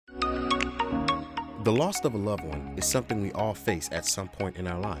The loss of a loved one is something we all face at some point in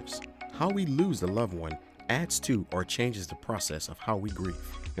our lives. How we lose a loved one adds to or changes the process of how we grieve.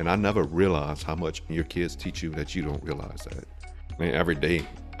 And I never realized how much your kids teach you that you don't realize that. I mean, every day,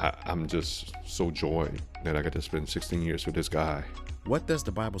 I'm just so joyed that I got to spend 16 years with this guy. What does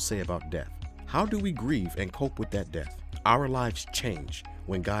the Bible say about death? How do we grieve and cope with that death? Our lives change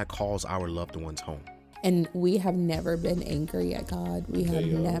when God calls our loved ones home. And we have never been angry at God. We have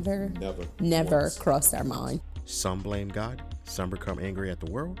never crossed our mind. Some blame God, some become angry at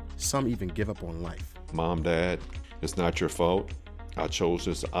the world, some even give up on life. Mom, Dad, it's not your fault. I chose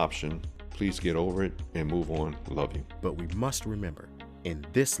this option. Please get over it and move on. Love you. But we must remember, in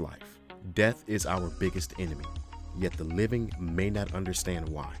this life, death is our biggest enemy. Yet the living may not understand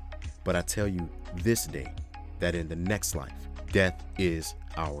why. But I tell you this day that in the next life, death is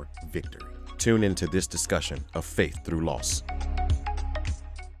our victory. Tune into this discussion of faith through loss.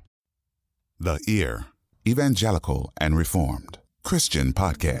 The Ear, Evangelical and Reformed Christian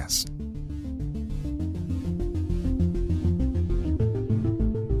Podcast.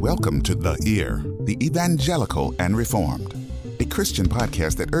 Welcome to The Ear, the Evangelical and Reformed, a Christian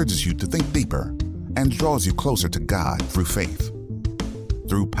podcast that urges you to think deeper and draws you closer to God through faith.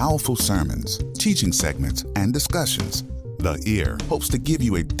 Through powerful sermons, teaching segments, and discussions, The Ear hopes to give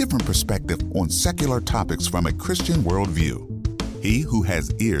you a different perspective on secular topics from a Christian worldview. He who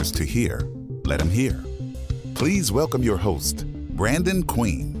has ears to hear, let him hear. Please welcome your host, Brandon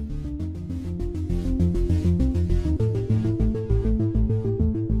Queen.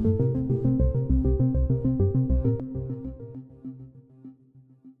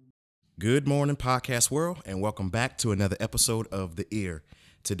 Good morning, podcast world, and welcome back to another episode of The Ear.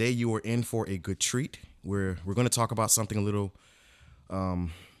 Today you are in for a good treat. We're going to talk about something a little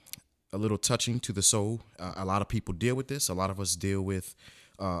touching to the soul. A lot of people deal with this. A lot of us deal with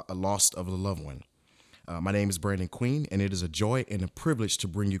a loss of a loved one. My name is Brandon Queen, and it is a joy and a privilege to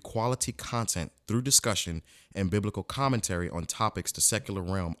bring you quality content through discussion and biblical commentary on topics the secular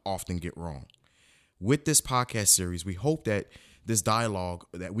realm often get wrong. With this podcast series, we hope that this dialogue,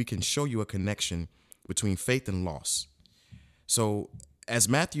 that we can show you a connection between faith and loss. So, as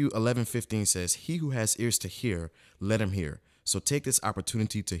Matthew 11:15 says, he who has ears to hear, let him hear. So take this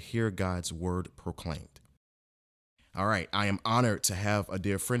opportunity to hear God's word proclaimed. All right, I am honored to have a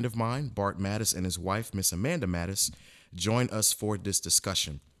dear friend of mine, Bart Mattis, and his wife, Miss Amanda Mattis, join us for this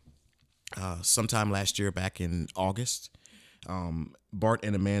discussion. Sometime last year, back in August, Bart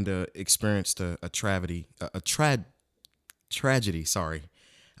and Amanda experienced a tragedy,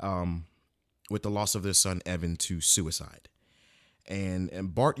 with the loss of their son, Evan, to suicide.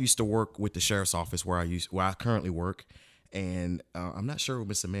 And Bart used to work with the sheriff's office where I currently work. And I'm not sure what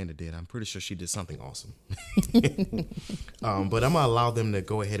Miss Amanda did. I'm pretty sure she did something awesome. But I'm going to allow them to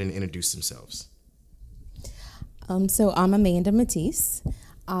go ahead and introduce themselves. So I'm Amanda Matisse.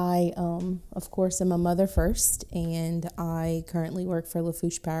 I, of course, am a mother first, and I currently work for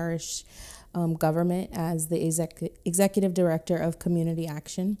Lafourche Parish government as the executive director of community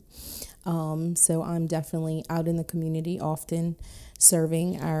action. So I'm definitely out in the community, often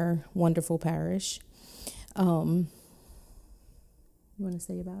serving our wonderful parish. You want to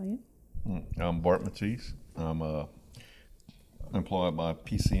say about you? I'm Bart Matisse. I'm employed by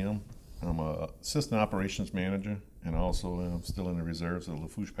PCM. I'm a assistant operations manager, and also am still in the reserves of the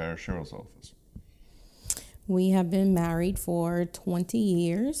Lafourche Parish Sheriff's Office. We have been married for 20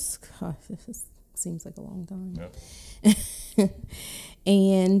 years. Gosh, this seems like a long time. Yep.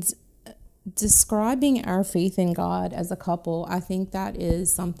 And describing our faith in God as a couple, I think that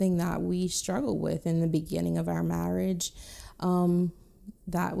is something that we struggled with in the beginning of our marriage.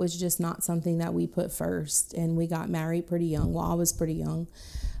 That was just not something that we put first. And we got married pretty young. Well, I was pretty young.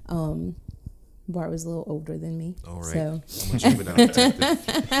 Bart was a little older than me. All right.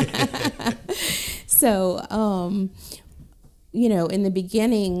 So, in the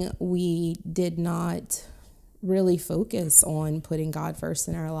beginning, we did not really focus on putting God first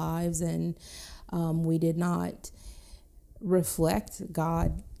in our lives, and we did not reflect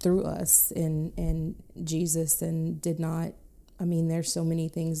God through us and Jesus, and did not, there's so many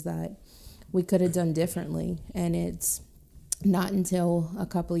things that we could have done differently, and it's not until a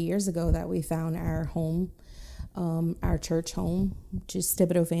couple of years ago that we found our home, our church home, which is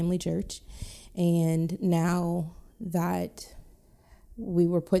Thibodeau Family Church. And now that we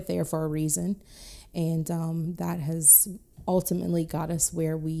were put there for a reason, and that has ultimately got us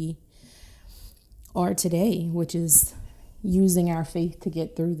where we are today, which is using our faith to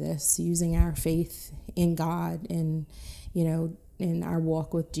get through this, using our faith in God and, in our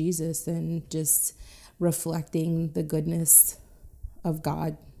walk with Jesus, and just reflecting the goodness of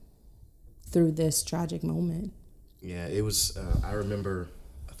God through this tragic moment. Yeah, it was. I remember.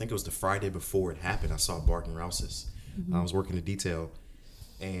 I think it was the Friday before it happened. I saw Barton Rouses. I was working the detail,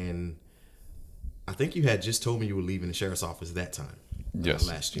 and I think you had just told me you were leaving the sheriff's office that time. Yes.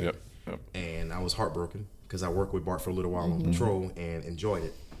 Last year. Yep. And I was heartbroken because I worked with Bart for a little while on patrol and enjoyed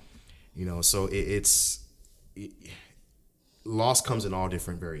it. You know, so loss comes in all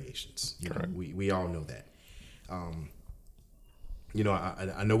different variations. You know, we all know that. You know,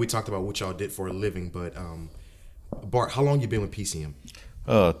 I know we talked about what y'all did for a living, but Bart, how long you been with PCM?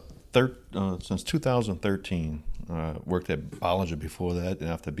 Since 2013. Worked at Bollinger before that, and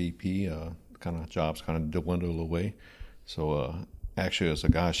after BP, kind of jobs kind of dwindled away. So actually, as a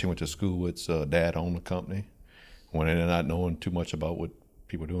guy she went to school with, dad owned the company. Went in not knowing too much about what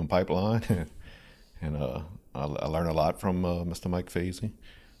people do in pipeline, and I learned a lot from Mr. Mike Fazy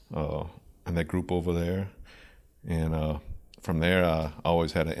and that group over there. And from there, I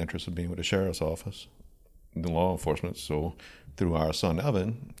always had an interest in being with the sheriff's office, the law enforcement. So through our son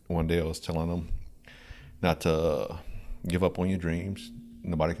Evan, one day I was telling him not to give up on your dreams.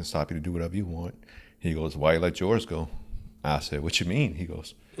 Nobody can stop you to do whatever you want. He goes, "Why you let yours go?" I said, "What you mean?" He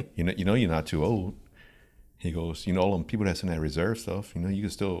goes, you know you're not too old." He goes, "You know all them people that's in that reserve stuff, you know, you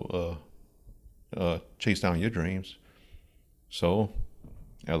can still chase down your dreams. So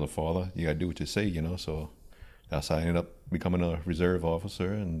as a father, you got to do what you say, you know." So that's how I ended up becoming a reserve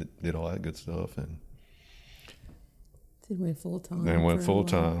officer and did all that good stuff. And Did went full time. then went full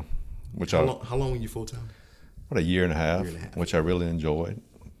time. How long were you full time? About a year and a half, which I really enjoyed,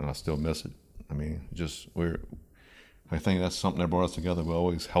 and I still miss it. I mean, I think that's something that brought us together. We're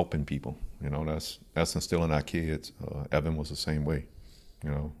always helping people. You know, that's instilling our kids. Evan was the same way.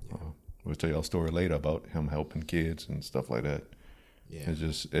 You know, we'll tell you a story later about him helping kids and stuff like that. Yeah. It's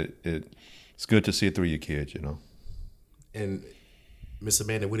just it's good to see it through your kids. You know. And Miss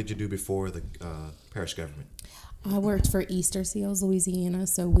Amanda, what did you do before the parish government? I worked for Easter Seals, Louisiana,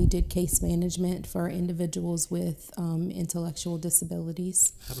 so we did case management for individuals with intellectual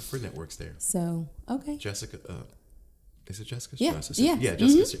disabilities. I have a friend that works there. So, okay. Jessica, is it Jessica? Yeah, yeah,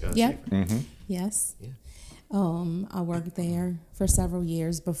 Jessica. Yeah. Yes. Yeah. I worked there for several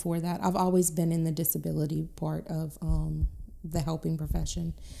years before that. I've always been in the disability part of the helping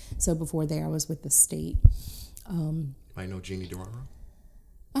profession. So before there, I was with the state. I know Jeannie Duraro.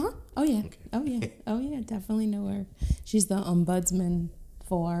 Uh-huh. Oh, yeah. Okay. Oh, yeah. Oh, yeah. Definitely know her. She's the ombudsman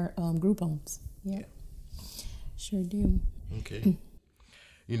for group homes. Yeah. Sure do. Okay.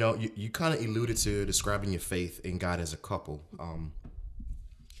 You know, you kind of alluded to describing your faith in God as a couple.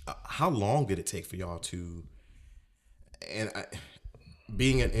 How long did it take for y'all to,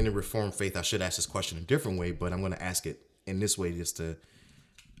 being in a Reformed faith, I should ask this question a different way, but I'm going to ask it in this way just to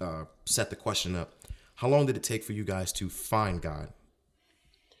set the question up. How long did it take for you guys to find God?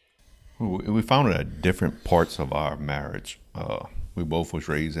 We found it at different parts of our marriage. We both was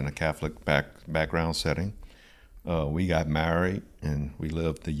raised in a Catholic background setting. We got married and we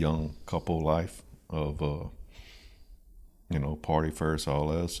lived the young couple life of, party first, all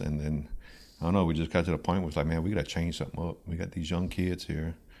this. And then, I don't know, we just got to the point where it's like, man, we got to change something up. We got these young kids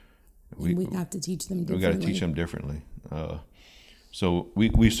here. We have to teach them differently. We got to teach them differently. So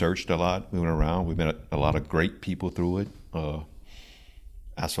we searched a lot. We went around. We met a lot of great people through it.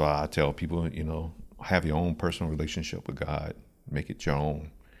 That's why I tell people, have your own personal relationship with God. Make it your own.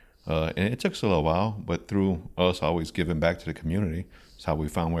 And it took us a little while, but through us always giving back to the community, that's how we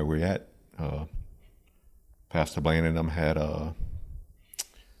found where we're at. Pastor Blaine and them had the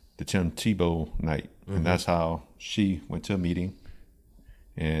Tim Tebow night, and that's how she went to a meeting,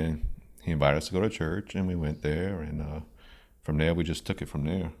 and he invited us to go to church, and we went there, and from there we just took it from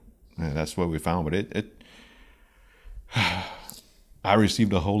there, and that's what we found. But I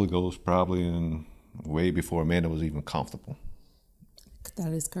received the Holy Ghost probably way before Amanda was even comfortable.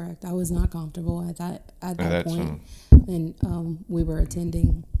 That is correct. I was not comfortable at that point. And we were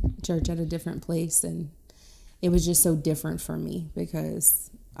attending church at a different place, and it was just so different for me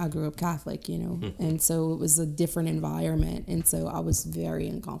because I grew up Catholic, and so it was a different environment, and so I was very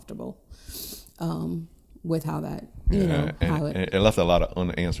uncomfortable with how that, it left a lot of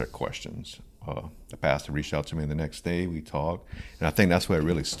unanswered questions. The pastor reached out to me the next day. We talked, and I think that's where it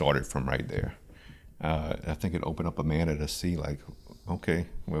really started from right there. I think it opened up Amanda to see, like, okay,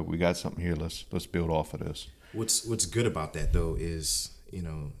 well, we got something here. Let's build off of this. What's good about that though is,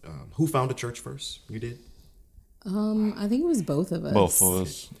 who founded church first? You did? I think it was both of us. Both of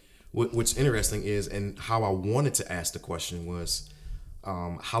us. What's interesting is, and how I wanted to ask the question was,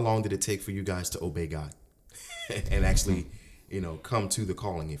 how long did it take for you guys to obey God and actually, come to the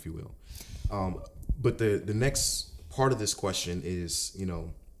calling, if you will? But the next part of this question is,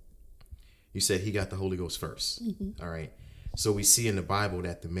 You said he got the Holy Ghost first. All right. So we see in the Bible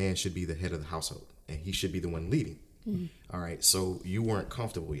that the man should be the head of the household and he should be the one leading. All right. So you weren't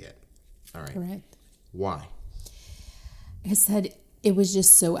comfortable yet. All right. Correct. Why? I said it was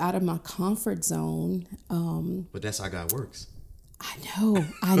just so out of my comfort zone. But that's how God works.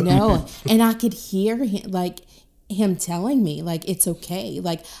 I know. And I could hear him telling me, like, it's okay.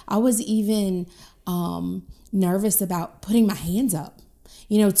 Like, I was even nervous about putting my hands up,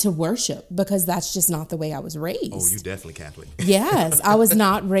 to worship, because that's just not the way I was raised. Oh, you definitely Catholic. Yes, I was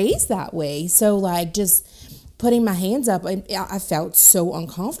not raised that way. So, like, just putting my hands up, I felt so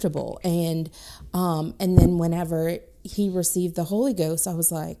uncomfortable. And then whenever he received the Holy Ghost, I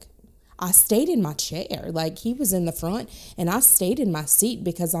was like, I stayed in my chair. Like, he was in the front and I stayed in my seat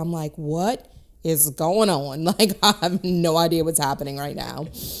because I'm like, what is going on? Like, I have no idea what's happening right now.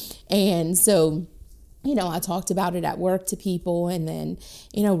 And so, I talked about it at work to people, and then,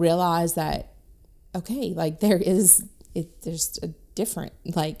 realized that, okay, like there's a different,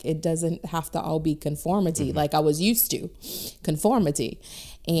 like, it doesn't have to all be conformity like I was used to, conformity.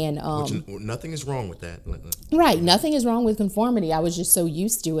 And Which, nothing is wrong with that. right, nothing is wrong with conformity. I was just so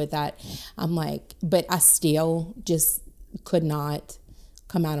used to it that I'm like, but I still just could not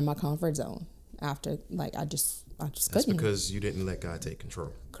come out of my comfort zone after, like, I just That's couldn't. because you didn't let God take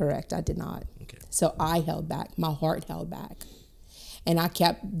control. Correct, I did not. Okay. So I held back. My heart held back. And I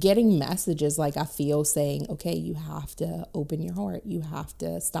kept getting messages, like, I feel, saying, okay, you have to open your heart. You have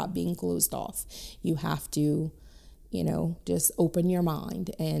to stop being closed off. You have to, just open your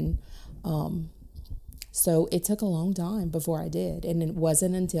mind. And so it took a long time before I did. And it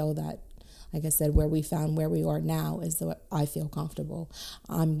wasn't until that, like I said, where we found where we are now is that I feel comfortable.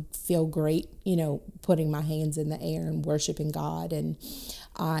 I feel great, putting my hands in the air and worshiping God. And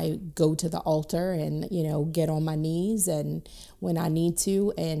I go to the altar and, get on my knees and when I need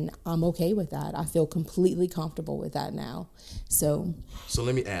to, and I'm okay with that. I feel completely comfortable with that now. So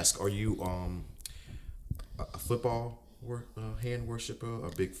let me ask, are you a football hand worshiper, a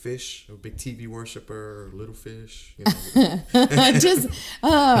big fish, a big TV worshiper, a little fish? just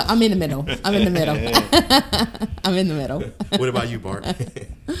I'm in the middle. I'm in the middle. What about you, Bart?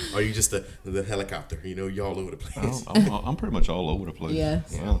 Are you just the helicopter? You're all over the place. I'm pretty much all over the place.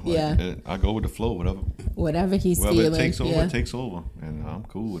 Yes. Yeah. I go with the flow, whatever he's wherever feeling. it takes over, yeah. it takes over, and I'm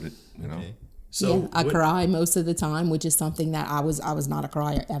cool with it. Okay. So I cry most of the time, which is something that I was not a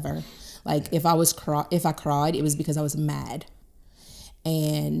crier ever. Like, if I cried, it was because I was mad.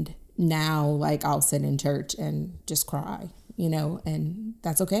 And now, like, I'll sit in church and just cry, and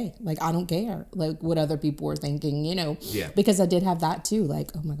that's okay. Like, I don't care, like, what other people are thinking, Yeah. because I did have that too. Like,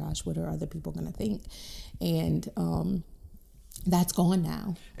 oh my gosh, what are other people going to think? And that's gone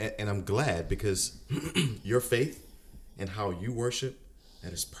now. And I'm glad, because your faith and how you worship,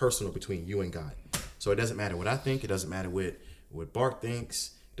 that is personal between you and God. So it doesn't matter what I think. It doesn't matter what Bart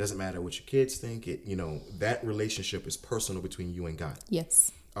thinks. It doesn't matter what your kids think. That relationship is personal between you and God.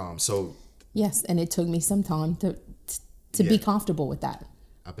 Yes. So Yes, and it took me some time to be comfortable with that.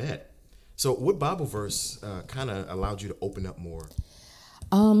 I bet. So what Bible verse kind of allowed you to open up more?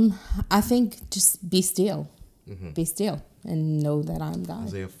 I think just be still. Be still and know that I'm God.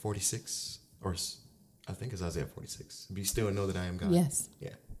 Isaiah 46, or I think it's Isaiah 46. Be still and know that I am God. Yes. Yeah.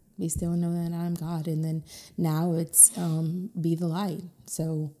 Be still and know that I'm God. And then now it's be the light.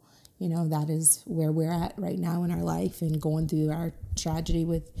 So, that is where we're at right now in our life, and going through our tragedy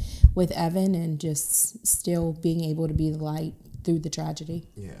with Evan, and just still being able to be the light through the tragedy.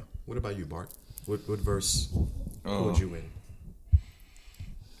 Yeah. What about you, Bart? What verse pulled you in?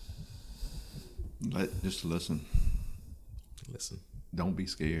 Just listen. Listen. Don't be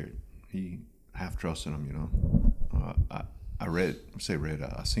scared. Have trust in him. I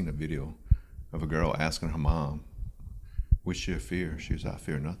seen a video of a girl asking her mom, "What's your fear?" She was, "I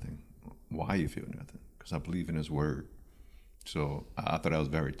fear nothing." "Why you feel nothing?" "Because I believe in his word." So I thought that was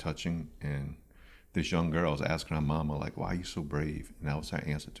very touching. And this young girl was asking her mama, like, "Why are you so brave?" And that was her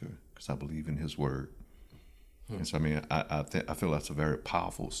answer to her: "Because I believe in his word." And so, I feel that's a very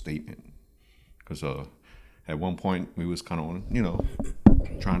powerful statement. Because at one point we was kind of on,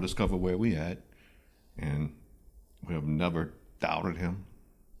 trying to discover where we at. And we have never doubted him,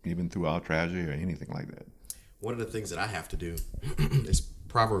 even through our tragedy or anything like that. One of the things that I have to do is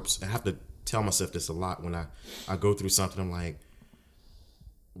Proverbs. I have to tell myself this a lot when I go through something. I'm like,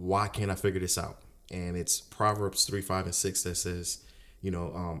 why can't I figure this out? And it's Proverbs 3, 5, and 6 that says, I'm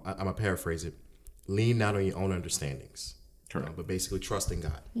going to paraphrase it. Lean not on your own understandings, but basically trust in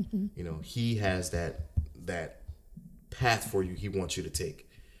God. He has that path for you he wants you to take.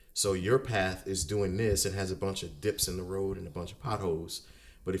 So your path is doing this and has a bunch of dips in the road and a bunch of potholes,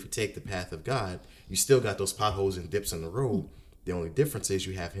 But if you take the path of God, you still got those potholes and dips in the road. The only difference is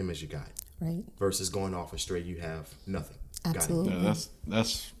you have him as your guide. Right. Versus going off astray, you have nothing. Absolutely. Yeah,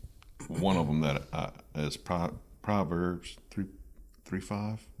 that's one of them that is Proverbs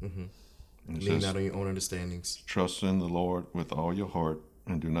 3:5. Mm-hmm. And it Lean says, not on your own understandings. trust in the Lord with all your heart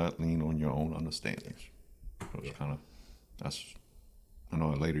and do not lean on your own understandings. So it's kind of, that's, I know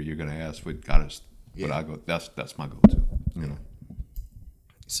later you're going to ask what God is, but that's my go-to, you know.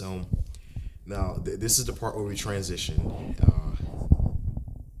 So now this is the part where we transition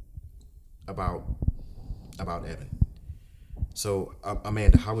about Evan. So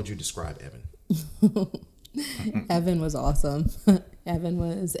Amanda, how would you describe Evan? Evan was awesome. Evan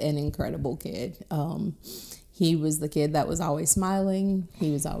was an incredible kid. He was the kid that was always smiling.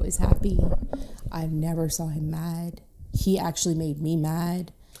 He was always happy. I never saw him mad. He actually made me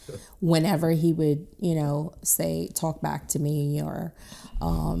mad whenever he would, talk back to me or,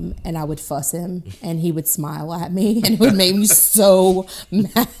 and I would fuss him and he would smile at me and it would make me so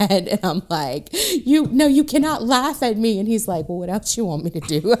mad. And I'm like, you cannot laugh at me. And he's like, well, what else you want me to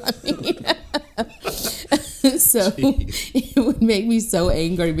do? I mean, so it would make me so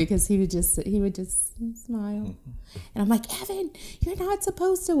angry because he would just smile. And I'm like, Evan, you're not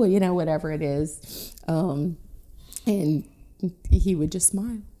supposed to, whatever it is. And he would just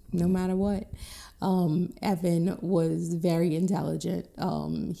smile no matter what. Evan was very intelligent.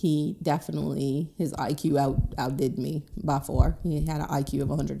 He definitely, his IQ outdid me by far. He had an IQ of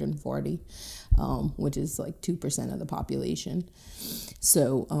 140, which is like 2% of the population.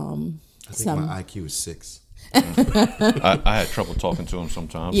 So, I think my IQ is 6. I had trouble talking to him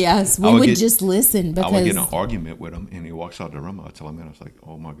sometimes. Yes, we would just listen because I would get in an argument with him and he walks out the room. I tell him, and I was like,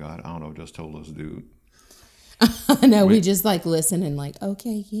 oh my God, I don't know what just told us, dude. No, we just like listen and like,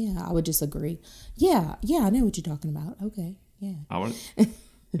 okay, yeah, I would just agree. Yeah, I know what you're talking about. Okay, yeah. I would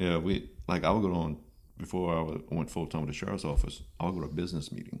go on, before I went full time to the sheriff's office, I would go to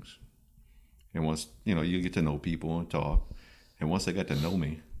business meetings. And once, you get to know people and talk. And once they got to know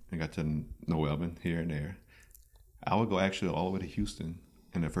me and got to know Evan here and there, I would go actually all the way to Houston.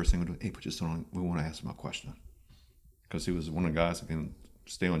 And the first thing we do, hey, put your son on, we want to ask him a question. Because he was one of the guys that can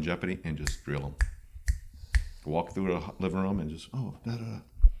stay on Jeopardy and just drill him. Walk through the living room and just, da-da-da.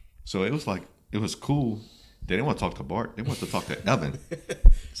 So it was like, it was cool. They didn't want to talk to Bart. They wanted to talk to Evan.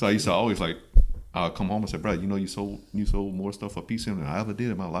 So I used to always I'll come home and say, brother, you sold more stuff for PCM than I ever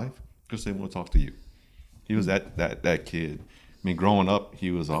did in my life because they want to talk to you. He was that kid. I mean, growing up, he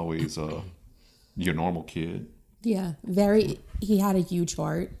was always your normal kid. Yeah, he had a huge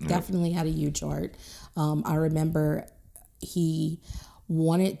heart, definitely had a huge heart. I remember he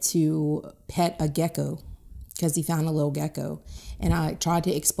wanted to pet a gecko because he found a little gecko. And I tried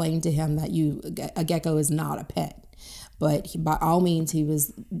to explain to him that a gecko is not a pet. But by all means, he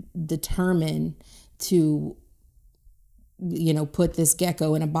was determined to, put this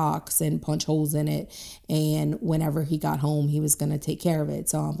gecko in a box and punch holes in it. And whenever he got home, he was going to take care of it.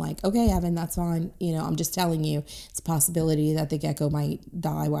 So I'm like, okay, Evan, that's fine. I'm just telling you, it's a possibility that the gecko might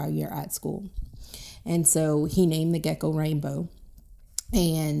die while you're at school. And so he named the gecko Rainbow.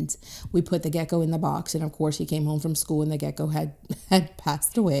 And we put the gecko in the box. And of course, he came home from school and the gecko had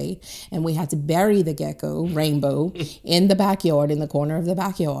passed away. And we had to bury the gecko, Rainbow, in the backyard, in the corner of the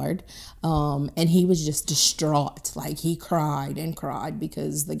backyard. And he was just distraught. Like he cried and cried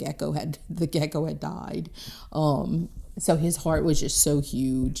because the gecko had died. So his heart was just so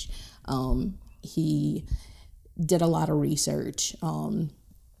huge. He did a lot of research.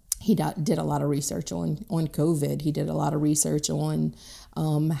 He did a lot of research on COVID. He did a lot of research on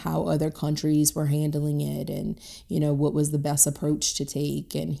how other countries were handling it and, what was the best approach to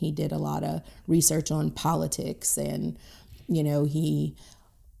take. And he did a lot of research on politics. And,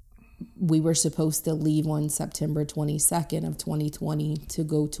 we were supposed to leave on September 22nd of 2020 to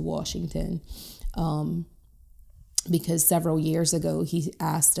go to Washington because several years ago he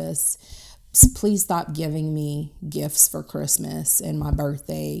asked us, please stop giving me gifts for Christmas and my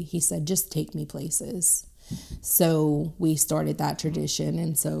birthday. He said, just take me places. So we started that tradition.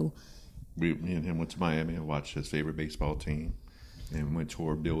 And so me and him went to Miami and watched his favorite baseball team and went to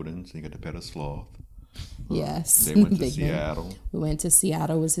our buildings. He got to pet a sloth. Yes. They went to Seattle. We went to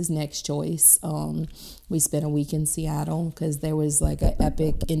Seattle was his next choice. We spent a week in Seattle because there was like an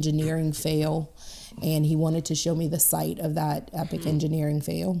epic engineering fail. And he wanted to show me the site of that epic engineering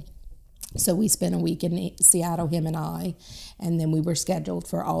fail. So we spent a week in Seattle, him and I, and then we were scheduled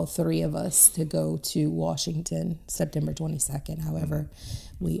for all three of us to go to Washington September 22nd. However,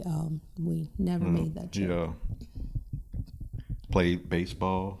 we never made that trip. Yeah. Played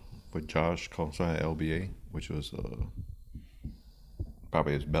baseball with Josh Colson at LBA, which was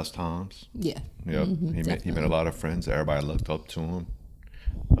probably his best times. Yeah. Yep. He made a lot of friends. Everybody looked up to him.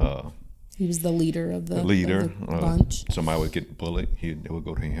 He was the leader of the leader. of the bunch. Somebody would get bullied. They would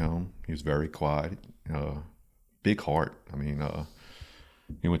go to him. He was very quiet. Big heart. I mean,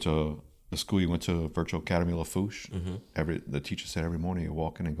 he went to the school. He went to Virtual Academy Lafourche. The teacher said every morning he'd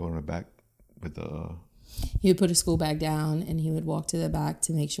walk in and go in the back with the. He would put his school bag down and he would walk to the back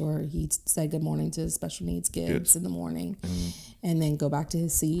to make ssure he said good morning to special needs kids in the morning, and then go back to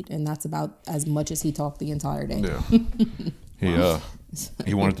his seat. And that's about as much as he talked the entire day. Yeah.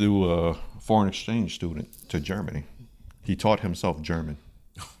 He wanted to do a foreign exchange student to Germany. He taught himself German.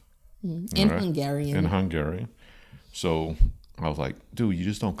 In Hungarian. In Hungarian. So I was like, dude, you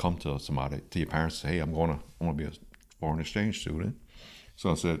just don't come to your parents and say, hey, I'm going to be a foreign exchange student.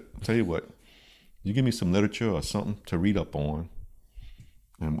 So I said, I'll tell you what, you give me some literature or something to read up on,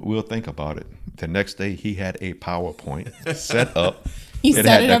 and we'll think about it. The next day, he had a PowerPoint set up. He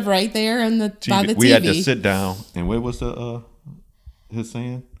set it up right there by the TV. We had to sit down, and where was his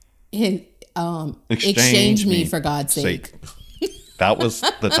saying? Exchange me for God's sake. That was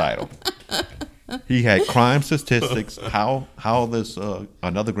the title. He had crime statistics, how this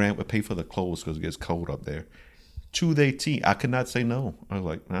another grant would pay for the clothes because it gets cold up there. To the T. I could not say no. I was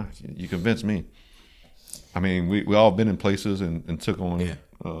like, nah, you convinced me. I mean, we all been in places and took on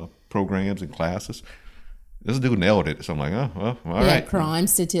programs and classes. This dude nailed it. So I'm like, oh, well, all right. Crime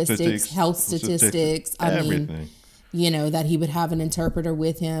statistics, health statistics. Everything. Mean, that he would have an interpreter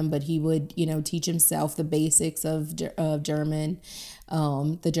with him, but he would, teach himself the basics of German,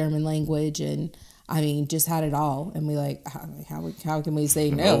 the German language. And I mean, just had it all. And we like, how can we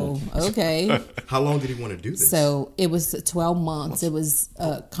say no? Okay. How long did he want to do this? So it was 12 months. It was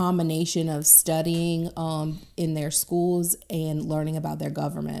a combination of studying in their schools and learning about their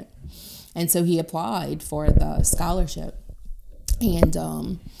government. And so he applied for the scholarship,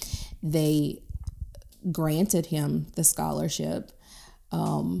 and they granted him the scholarship,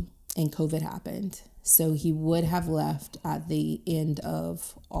 and COVID happened. So he would have left at the end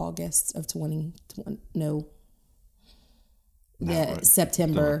of August of 2020. No,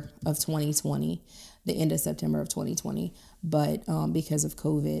 September of 2020, the end of September of 2020. But because of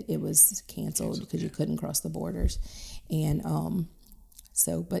COVID, it was canceled because you couldn't cross the borders. And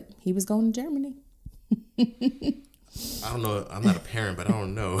but he was going to Germany. I don't know. I'm not a parent, but I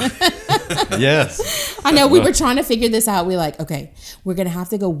don't know. Yes. I know. We were trying to figure this out. We're like, okay, we're going to have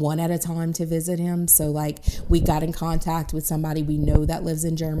to go one at a time to visit him. So like we got in contact with somebody we know that lives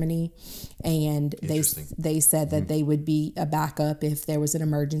in Germany, and they said that they would be a backup if there was an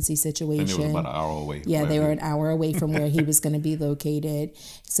emergency situation. And it was about an hour away. Yeah, they were an hour away from where he was going to be located.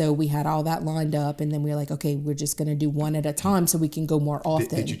 So we had all that lined up, and then we were like, okay, we're just going to do one at a time so we can go more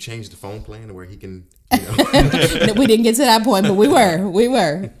often. Did you change the phone plan to where he can... We didn't get to that point, but we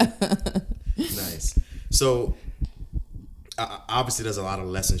were. Nice. So obviously there's a lot of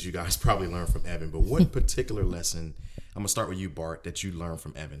lessons you guys probably learned from Evan, but what particular lesson, I'm gonna start with you, Bart, that you learned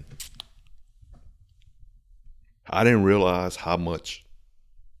from Evan? I didn't realize how much,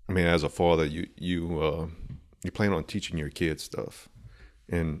 I mean, as a father, you plan on teaching your kids stuff,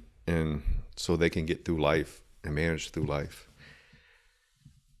 and so they can get through life and manage through life.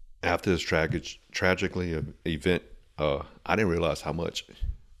 After this tragically event, I didn't realize how much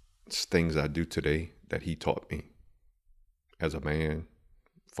things I do today that he taught me as a man,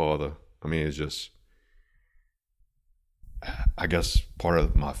 father. I mean, it's just, I guess, part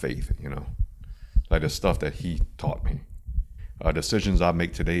of my faith, like the stuff that he taught me. Decisions I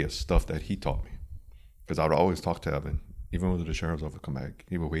make today is stuff that he taught me. Because I would always talk to Evan, even when the sheriff's office come back.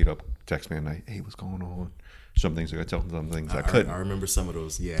 He would wait up, text me at night, hey, what's going on? Some things I could tell him, some things I couldn't. I remember some of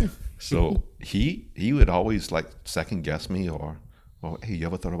those, yeah. So he would always like second guess me or hey, you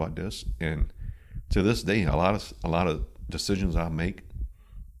ever thought about this? And to this day, a lot of decisions I make,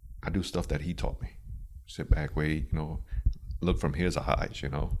 I do stuff that he taught me. Sit back, wait, look from his eyes,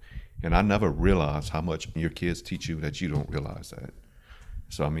 And I never realized how much your kids teach you that you don't realize that.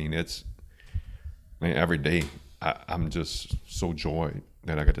 So I mean, every day I'm just so joyed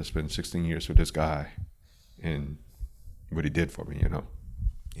that I got to spend 16 years with this guy. And what he did for me, Yeah,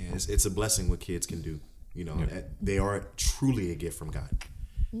 it's a blessing what kids can do. They are truly a gift from God.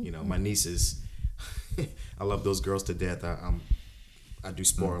 My nieces, I love those girls to death. I do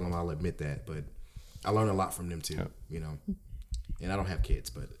spoil them, I'll admit that, but I learn a lot from them too. And I don't have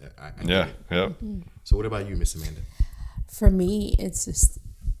kids, but I get it. Yeah. So what about you, Miss Amanda? For me, it's just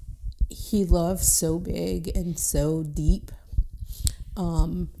he loves so big and so deep.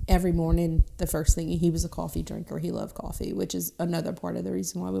 Every morning, the first thing, he was a coffee drinker. He loved coffee, which is another part of the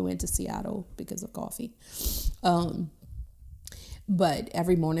reason why we went to Seattle, because of coffee. But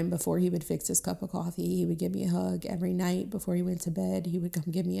every morning before he would fix his cup of coffee, he would give me a hug. Every night before he went to bed, he would come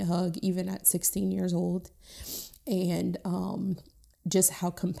give me a hug, even at 16 years old. And just how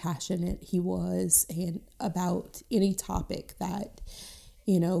compassionate he was, and about any topic that,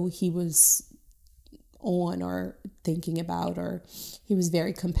 you know, he was on or thinking about, or he was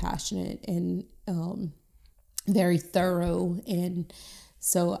very compassionate and very thorough. And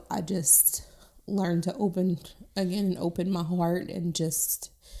so I just learned to open my heart and just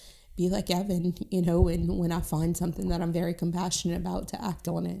be like Evan, you know, and when I find something that I'm very compassionate about, to act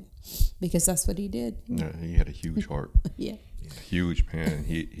on it, because that's what he did. Yeah, he had a huge heart. Yeah. Huge, man.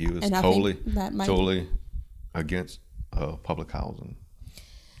 He was And I totally think that might- totally against public housing,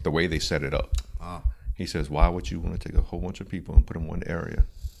 the way they set it up. He says, why would you want to take a whole bunch of people and put them in one area?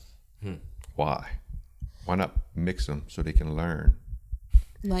 Why not mix them so they can learn?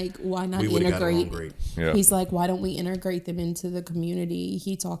 Like, why not We would've got along integrate? great. Yeah. He's like, why don't we integrate them into the community?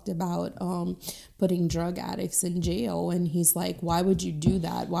 He talked about putting drug addicts in jail. And he's like, why would you do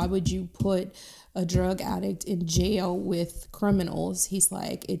that? Why would you put a drug addict in jail with criminals? He's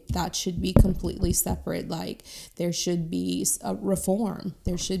like, that should be completely separate. Like, there should be a reform.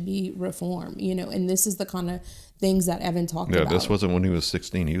 There should be reform, you know, and this is the kind of things that Evan talked Yeah, about. this wasn't when he was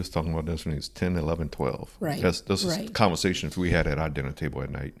 16. He was talking about this when he was 10, 11, 12. Right, This is right. conversations we had at our dinner table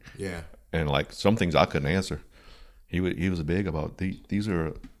at night. Yeah. And like some things I couldn't answer. He was big about these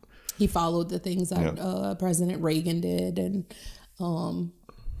are. He followed the things that President Reagan did, and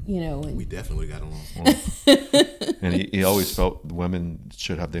you know, and We definitely got along. And he always felt women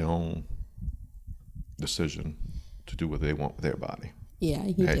should have their own decision to do what they want with their body. yeah,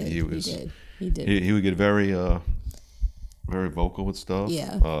 he Hey, did. he was- He did. He would get very very vocal with stuff.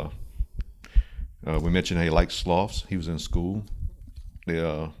 Yeah. We mentioned how he liked sloths. He was in school. They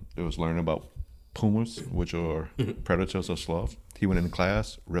was learning about pumas, which are predators of sloths. He went in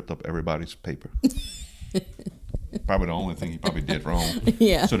class, ripped up everybody's paper. Probably the only thing he probably did wrong.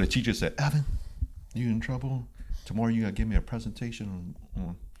 Yeah. So the teacher said, "Evan, you in trouble? Tomorrow you gotta give me a presentation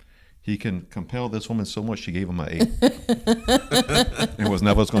on." He can compel this woman so much she gave him an 8. And was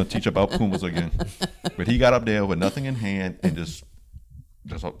never going to teach about pumas again. But he got up there with nothing in hand and just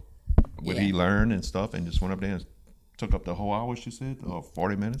what he learned and stuff, and just went up there and took up the whole hour, she said, or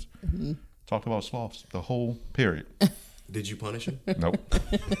 40 minutes. Talked about sloths, the whole period. Did you punish him? Nope.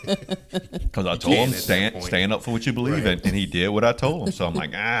 Because I told him, at that point. stand up for what you believe Right. in. And he did what I told him. So I'm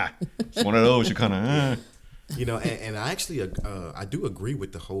like, it's one of those you kind of, You know, and I actually I do agree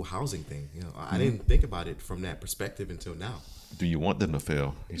with the whole housing thing. You know, I didn't think about it from that perspective until now. do you want them to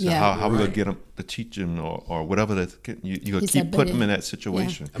fail? He said, Yeah. how we going Right. to get them to teach them or whatever that you going He to said, keep but putting them in it- that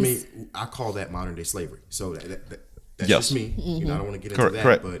situation? I mean, I call that modern day slavery. So that's Yes. just me. You know, I don't want to get Correct, into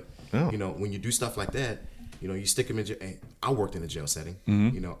that. correct. But Yeah. you know, when you do stuff like that, you know, you stick them in jail. And I worked in a jail setting.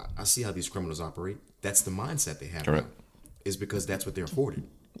 You know, I see how these criminals operate. That's the mindset they have. Correct. Now, is because that's what they're afforded.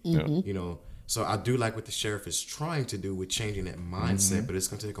 Yeah. You know, so I do like what the sheriff is trying to do with changing that mindset, but it's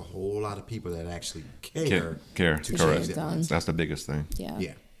going to take a whole lot of people that actually care. Care. to Correct. change that Done. mindset. That's the biggest thing. Yeah.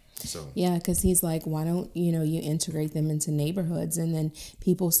 Yeah. So Yeah, because he's like, why don't you integrate them into neighborhoods, and then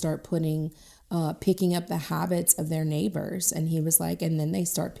people start picking up the habits of their neighbors. And he was like, and then they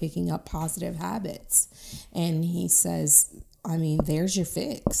start picking up positive habits. And he says, I mean, there's your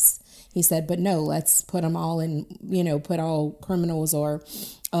fix. He said, but no, let's put them all in, put all criminals or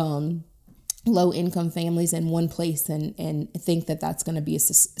low income families in one place and think that that's going to be a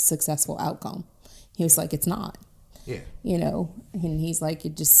successful outcome. He was like, it's not. yeah. And he's like,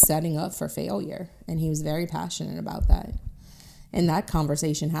 you're just setting up for failure. And he was very passionate about that. And that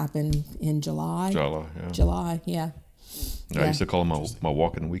conversation happened in July. July, Yeah. I used to call him my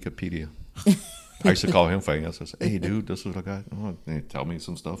walking Wikipedia. I used to call him for answers. Hey, dude, this is what I got. Oh, and he'd tell me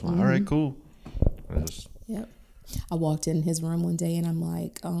some stuff. I'm like, all right, cool. Yep. I walked in his room one day and I'm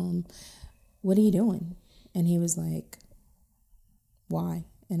like, what are you doing? And he was like, why?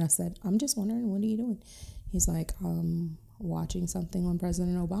 And I said, I'm just wondering, what are you doing? He's like, watching something on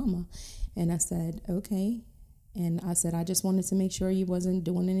President Obama. And I said, okay. And I said, I just wanted to make sure you wasn't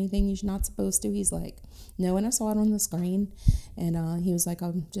doing anything you're not supposed to. He's like, no. And I saw it on the screen. And he was like,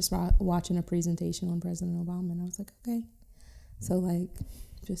 I'm just watching a presentation on President Obama. And I was like, okay. So, like,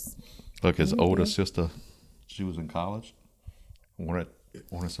 just. Look, his older sister, she was in college, wanted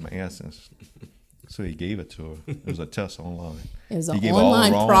some answers. So he gave it to her. It was a test online. It was He an gave all the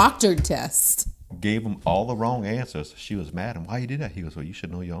online wrong- proctored test. Gave him all the wrong answers. She was mad. And why you did that? He goes, well, you should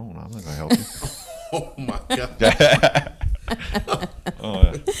know your own. I'm not going to help you. Oh my God.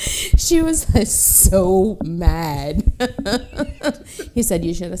 She was so mad. He said,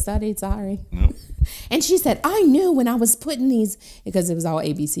 you should have studied. Sorry. No. And she said, I knew when I was putting these, because it was all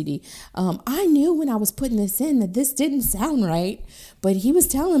ABCD. I knew when I was putting this in that this didn't sound right, but he was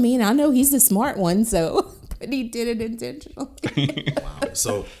telling me, and I know he's the smart one, so, but he did it intentionally. Wow.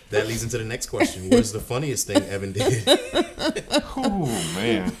 So that leads into the next question. What is the funniest thing Evan did? Oh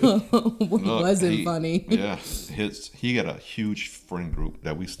man, What wasn't funny? Yeah, he got a huge friend group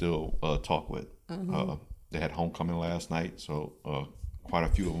that we still talk with. They had homecoming last night, so quite a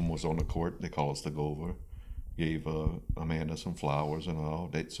few of them was on the court. They called us to go over, gave Amanda some flowers and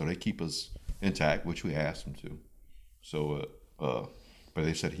all. So they keep us intact, which we asked them to. So, but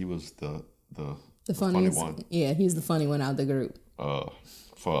they said he was the funny one. Yeah, he's the funny one out of the group.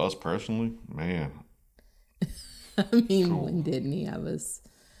 For us personally, man. I mean, when didn't he have us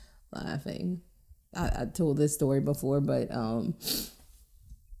laughing? I told this story before, but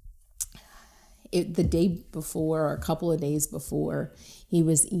the day before, or a couple of days before, he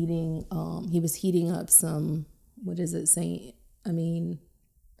was heating up some, what is it saying? 90-minute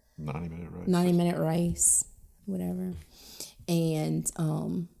rice. 90-minute rice, whatever. And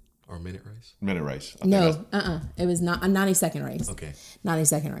Or minute rice? Minute rice. no, it was not a 90-second rice. Okay.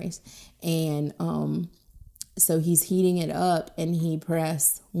 90-second rice. And so he's heating it up, and he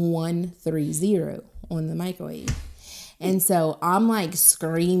pressed 130 on the microwave. And so I'm like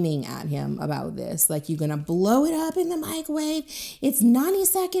screaming at him about this. Like, you're going to blow it up in the microwave. It's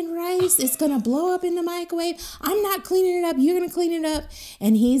 90-second rice. It's going to blow up in the microwave. I'm not cleaning it up. You're going to clean it up.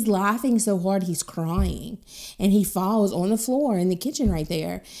 And he's laughing so hard, he's crying. And he falls on the floor in the kitchen right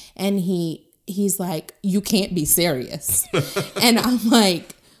there. And he's like, you can't be serious. And I'm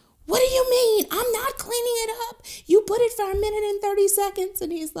like, what do you mean? I'm not cleaning it up. You put it for 1 minute and 30 seconds.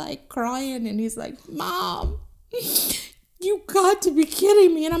 And he's like crying. And he's like, Mom, you got to be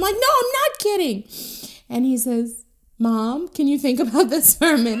kidding me. And I'm like, no, I'm not kidding. And he says, Mom, can you think about this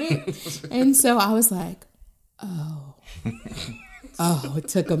for a minute? And so I was like, oh, it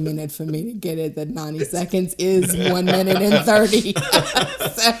took a minute for me to get it that 90 seconds is 1 minute and 30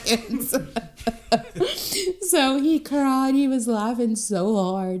 seconds. So he cried. He was laughing so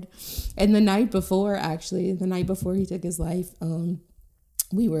hard. And the night before he took his life,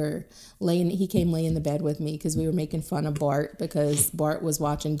 he came lay in the bed with me because we were making fun of Bart because Bart was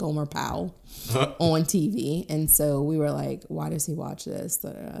watching Gomer Pyle on TV. And so we were like, why does he watch this?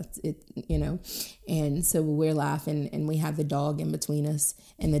 And so we're laughing, and we have the dog in between us,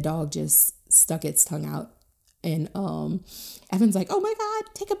 and the dog just stuck its tongue out. And Evan's like, oh my God,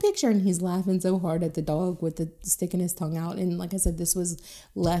 take a picture. And he's laughing so hard at the dog with the sticking his tongue out. And like I said, this was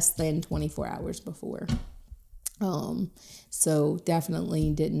less than 24 hours before. So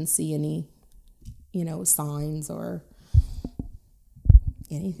definitely didn't see any, signs or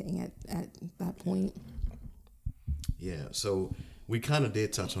anything at that point. Yeah. So we kind of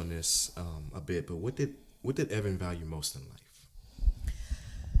did touch on this a bit, but what did Evan value most in life?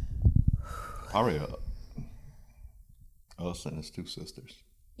 Probably us and his two sisters.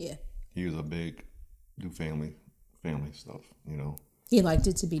 Yeah. He was a big do family stuff, He liked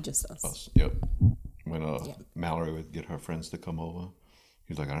it to be just us. Yep. When Mallory would get her friends to come over,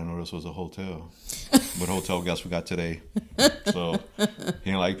 he's like, I didn't know this was a hotel. What hotel guest we got today? So he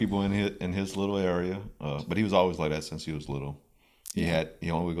didn't like people in his little area. But he was always like that since he was little. He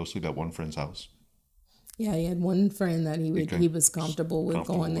only would go sleep at one friend's house. Yeah, he had one friend that he was comfortable with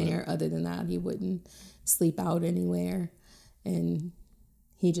going there. Other than that, he wouldn't sleep out anywhere. And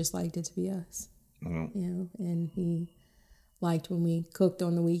he just liked it to be us. Mm-hmm. And he liked when we cooked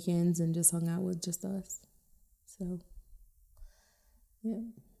on the weekends and just hung out with just us. So, yeah.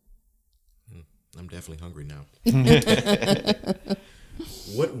 I'm definitely hungry now.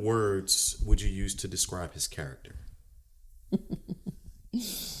 What words would you use to describe his character?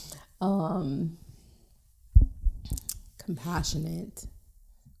 Compassionate,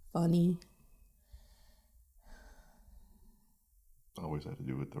 funny. Always had to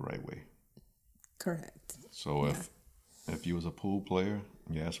do it the right way. Correct. So if you was a pool player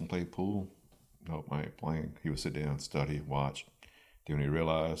and you asked him to play pool, nope, I ain't playing. He would sit down, study, watch. Then when he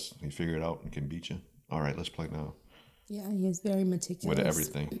realized he figured it out and can beat you, all right, let's play now. Yeah, he was very meticulous. With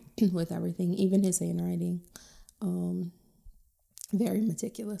everything. With everything, even his handwriting. Very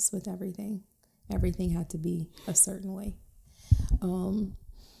meticulous with everything. Everything had to be a certain way.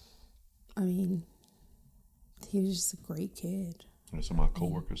 He was just a great kid. And some of my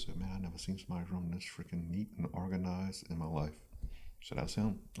coworkers said, man, I never seen somebody's room this freaking neat and organized in my life. So that's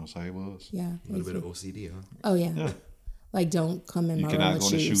him. That's how he was. Yeah. A little bit of OCD, huh? Oh, yeah. Like, don't come in my room with shoes. You cannot go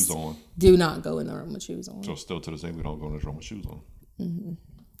in the shoes on. Do not go in the room with shoes on. So still to this day, we don't go in this room with shoes on. Mm-hmm.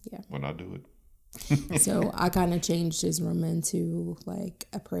 Yeah. When I do it, So I kind of changed his room into like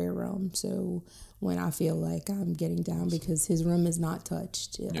a prayer room. So when I feel like I'm getting down, because his room is not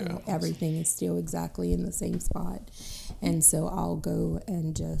touched, everything is still exactly in the same spot. And so I'll go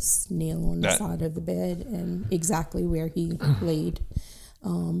and just kneel on the side of the bed and exactly where he laid,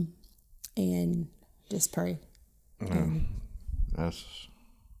 and just pray. That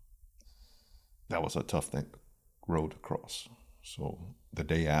was a tough road to cross. So the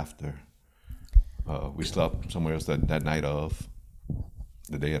day after, we slept somewhere else that night of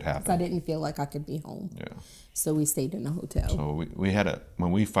the day it happened. I didn't feel like I could be home. Yeah. So we stayed in a hotel. So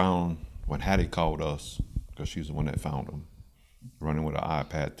when Hattie called us, because she's the one that found him, running with an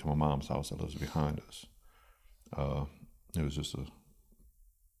iPad to my mom's house that lives behind us. It was just a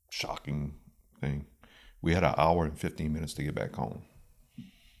shocking thing. We had an hour and 15 minutes to get back home.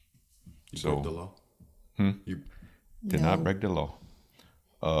 You broke the law? You did not break the law.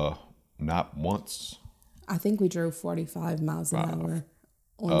 Not once. I think we drove 45 miles an hour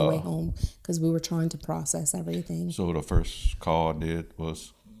on the way home because we were trying to process everything. So the first call I did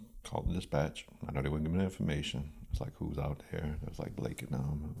was call the dispatch. I know they wouldn't give me the information. It's like, who's out there? It was like Blake and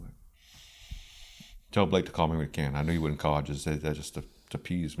them. Like, tell Blake to call me when he can. I knew he wouldn't call. I just said that just to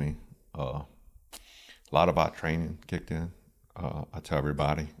appease me. A lot of our training kicked in. I tell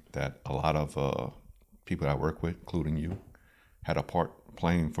everybody that a lot of people that I work with, including you, had a part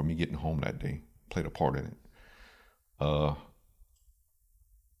playing for me getting home that day. Played a part in it.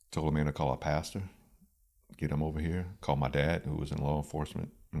 Told a man to call a pastor, get him over here. Called my dad, who was in law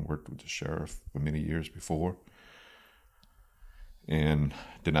enforcement and worked with the sheriff for many years before. And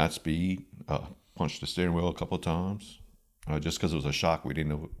did not speed. Punched the steering wheel a couple of times. Just because it was a shock. We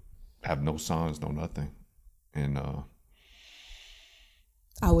didn't have no signs, no nothing. And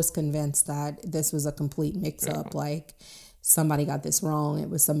I was convinced that this was a complete mix-up. Like somebody got this wrong. It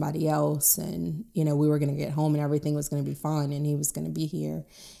was somebody else, and we were going to get home and everything was going to be fine, and he was going to be here,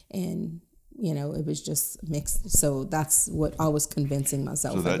 and it was just mixed. So that's what I was convincing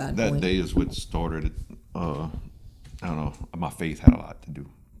myself at that point. That day is what started. I don't know. My faith had a lot to do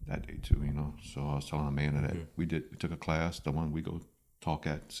that day too. So I was telling Amanda that we took a class, the one we go talk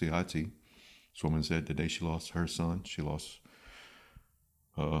at CIT. This woman said the day she lost her son, she lost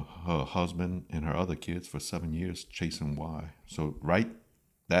her husband and her other kids for 7 years chasing Y. So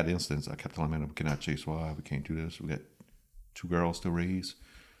that instance, I kept telling Amanda, we cannot chase Y. We can't do this. We got 2 girls to raise.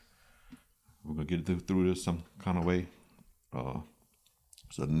 We're going to get through this some kind of way. So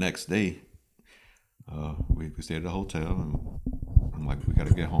the next day, we stayed at a hotel, and I'm like, we got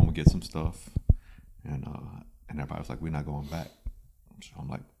to get home and get some stuff. And everybody was like, we're not going back. So I'm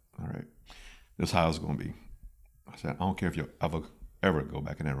like, all right, this is how it's going to be. I said, I don't care if you ever go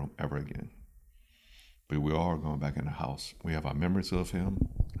back in that room ever again. But we are going back in the house. We have our memories of him.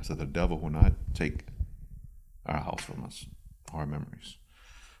 I said, the devil will not take our house from us, our memories.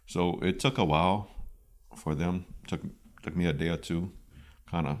 So it took a while for them. Took me a day or two,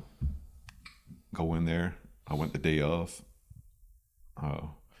 kind of go in there. I went the day of.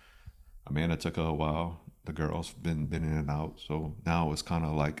 Amanda took a while. The girls been in and out. So now it's kind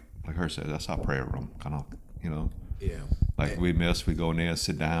of like her said, that's our prayer room. Kind of, Yeah. Like we go in there,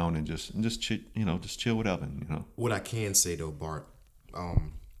 sit down, and just chill with Evan. What I can say though, Bart,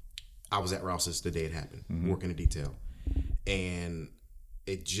 I was at Rouse's the day it happened, working the detail, and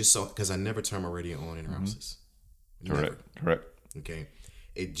it just so because I never turned my radio on in Rouse's. Correct. Okay,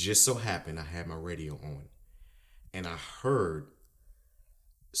 it just so happened I had my radio on, and I heard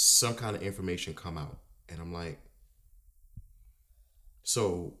some kind of information come out, and I'm like,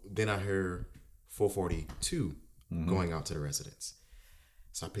 so then I heard 442 going out to the residence.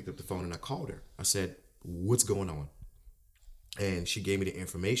 So I picked up the phone and I called her. I said, what's going on? And she gave me the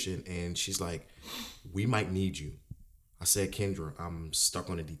information, and she's like, we might need you. I said, Kendra, I'm stuck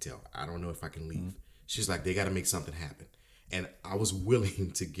on a detail. I don't know if I can leave. She's like, they got to make something happen. And I was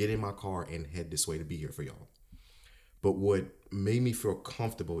willing to get in my car and head this way to be here for y'all. But what made me feel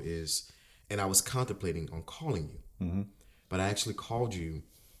comfortable is, and I was contemplating on calling you, but I actually called you,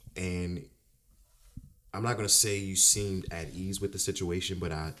 and I'm not going to say you seemed at ease with the situation,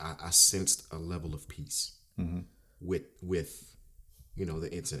 but I sensed a level of peace with the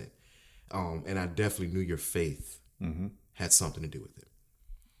incident. And I definitely knew your faith had something to do with it.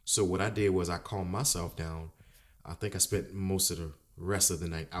 So what I did was I calmed myself down. I think I spent most of the rest of the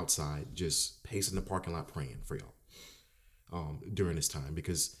night outside just pacing the parking lot praying for y'all during this time,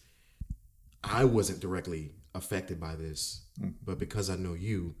 because I wasn't directly affected by this, but because I know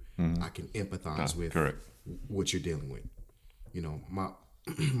you, I can empathize with what you're dealing with.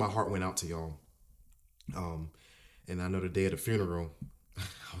 My heart went out to y'all. And I know the day of the funeral,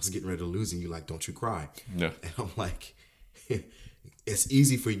 I was getting ready to lose, and you like, don't you cry. Yeah. And I'm like, it's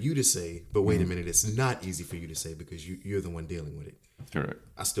easy for you to say, but wait a minute, it's not easy for you to say because you're the one dealing with it. Correct.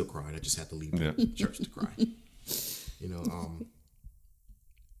 I still cried. I just had to leave Yeah. the church to cry. You know,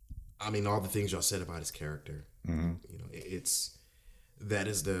 I mean, all the things y'all said about his character. You know, that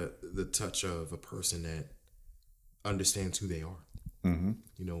is the touch of a person that understands who they are.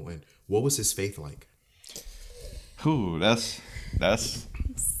 You know, and what was his faith like? Ooh, that's That's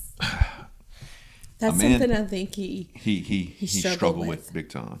man, something I think he struggled with big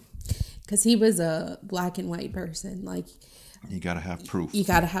time. because he was a black and white person. Like, You gotta have proof. you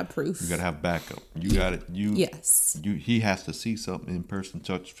got to have proof. You gotta have backup. You got it. Yes. He has to see something in person,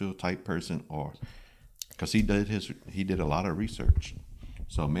 touch, feel type person, or because he did a lot of research.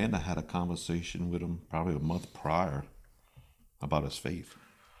 So Amanda had a conversation with him probably a month prior about his faith.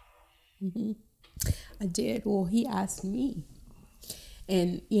 I did. Well, he asked me.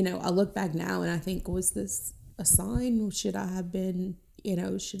 And, you know, I look back now and I think, was this a sign? Should I have been, you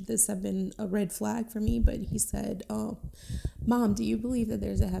know, should this have been a red flag for me? But he said, Mom, do you believe that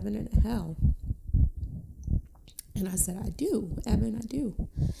there's a heaven and a hell? And I said, I do, Evan, I do.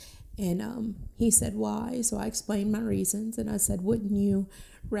 And he said, why? So I explained my reasons. And I said, wouldn't you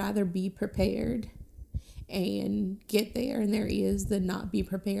rather be prepared and get there and there is than not be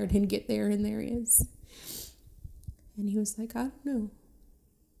prepared and get there and there is? And he was like, I don't know.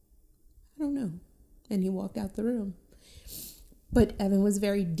 And he walked out the room. But Evan was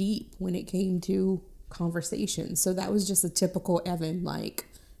very deep when it came to conversation. So that was just a typical Evan, like,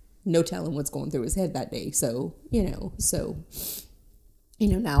 no telling what's going through his head that day. So,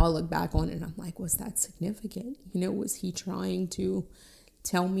 now I look back on it and I'm like, was that significant? You know, was he trying to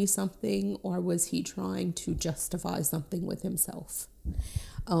tell me something, or was he trying to justify something with himself?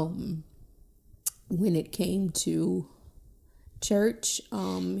 When it came to church,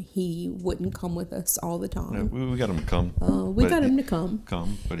 he wouldn't come with us all the time. Yeah, we got him to come. We got him to come.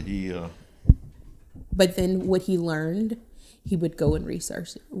 But he. But then what he learned, he would go and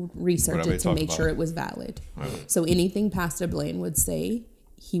research it to make sure it was valid. Right. So anything Pastor Blaine would say,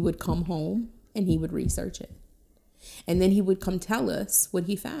 he would come home and he would research it. And then he would come tell us what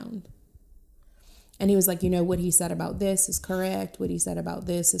he found. And he was like, you know, what he said about this is correct. What he said about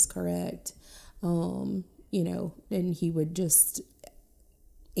this is correct. And he would just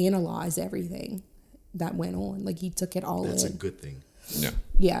analyze everything that went on. Like, he took it all in. That's a good thing. Yeah.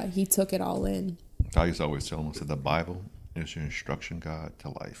 Yeah, he took it all in. I used to always tell him, I said, the Bible is your instruction guide to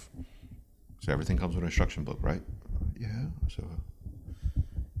life. So everything comes with an instruction book, right? Yeah. So.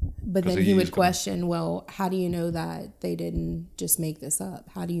 But then he would question, well, how do you know that they didn't just make this up?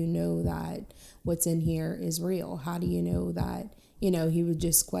 How do you know that what's in here is real? How do you know that, he would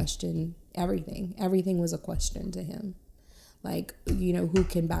just question everything. Everything was a question to him. Like, who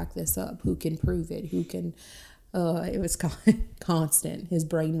can back this up? Who can prove it? Who can, it was constant. His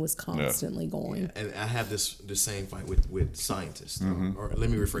brain was constantly going. Yeah. And I have the same fight with scientists, or let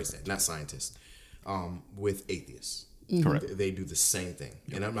me rephrase that, not scientists, with atheists. Correct. They do the same thing.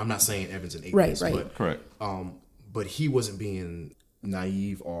 And I'm not saying Evan's an atheist, right. But, correct. But he wasn't being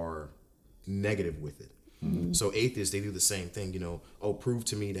naive or negative with it. Mm-hmm. So atheists, they do the same thing. Prove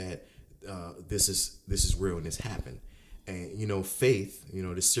to me that this is real and this happened. And faith.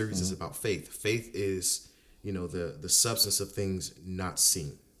 This series is about faith. Faith is the substance of things not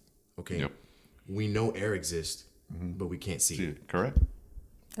seen. Okay. Yep. We know air exists, but we can't see it. Correct.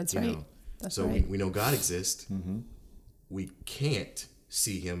 That's right. That's so right. we know God exists. We can't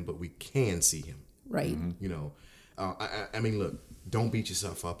see him, but we can see him. Right. I mean, look, don't beat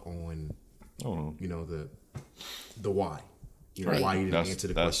yourself up on, the why. Right. Why you didn't answer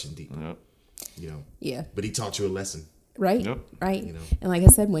the question deep. Yep. Yeah. But he taught you a lesson. Right. Yep. Right. And like I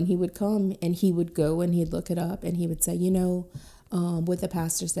said, when he would come and he would go and he'd look it up and he would say, what the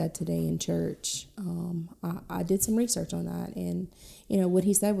pastor said today in church, I did some research on that, and what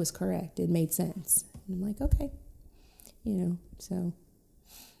he said was correct. It made sense. And I'm like, okay. So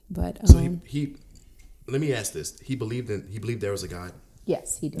he let me ask this. He believed there was a God?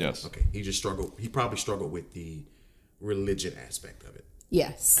 Yes, he did. Yes. Okay. He probably struggled with the religion aspect of it.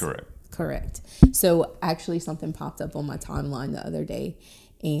 Yes. Correct. So actually something popped up on my timeline the other day,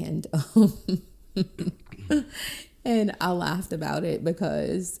 and and I laughed about it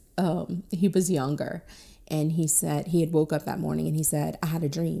because he was younger. And he said he had woke up that morning and he said, I had a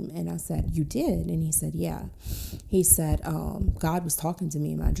dream. And I said, you did? And he said, yeah. He said, God was talking to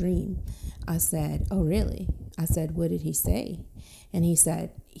me in my dream. I said, oh, really? I said, what did he say? And he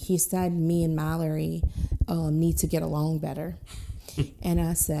said, me and Mallory need to get along better. And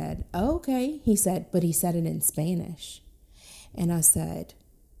I said, oh, okay. He said, but he said it in Spanish. And I said,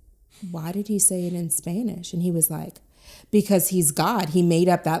 why did he say it in Spanish? And he was like, because he's God. He made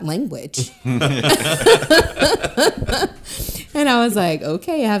up that language. And I was like,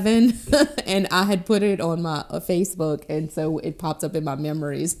 okay, Evan. And I had put it on my Facebook, and so it popped up in my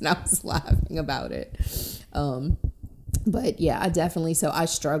memories, and I was laughing about it. But yeah, I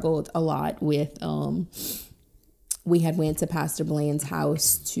struggled a lot with, we had went to Pastor Bland's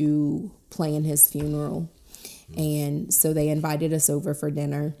house to plan his funeral. And so they invited us over for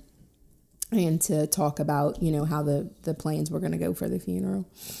dinner and to talk about, how the plans were going to go for the funeral.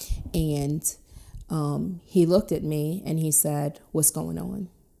 And he looked at me and he said, what's going on?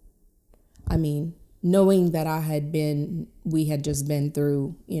 I mean, knowing that we had just been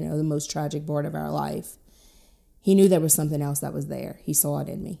through, the most tragic part of our life, he knew there was something else that was there. He saw it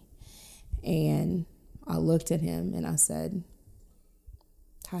in me. And I looked at him and I said,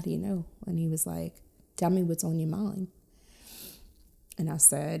 how do you know? And he was like, tell me what's on your mind. And I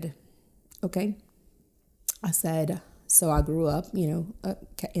said, okay. I said, so I grew up,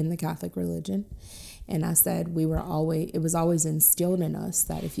 in the Catholic religion. And I said, it was always instilled in us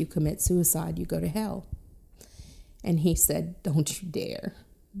that if you commit suicide, you go to hell. And he said, don't you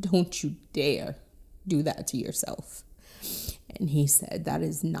dare do that to yourself. And he said, that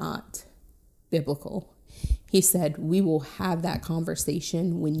is not biblical. He said, we will have that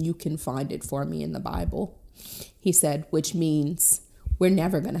conversation when you can find it for me in the Bible. He said, which means we're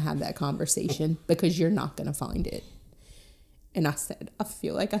never going to have that conversation because you're not going to find it. And I said, I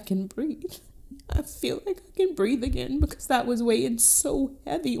feel like I can breathe. I feel like I can breathe again, because that was weighing so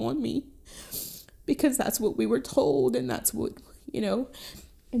heavy on me, because that's what we were told, and that's what,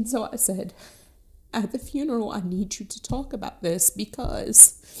 And so I said, at the funeral, I need you to talk about this,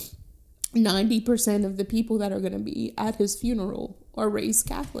 because 90% of the people that are going to be at his funeral are raised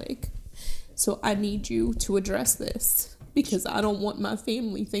Catholic. So I need you to address this, because I don't want my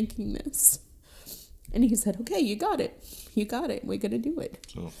family thinking this. And he said, okay, you got it. We're going to do it.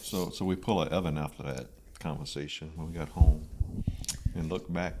 So we pull a Evan after that conversation when we got home and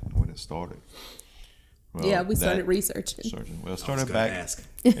look back when it started. Well, we started researching. Well, it started back.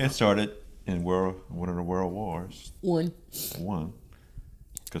 It started in one of the world wars. One.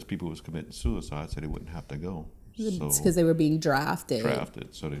 Because people was committing suicide, so they wouldn't have to go. It's because they were being drafted.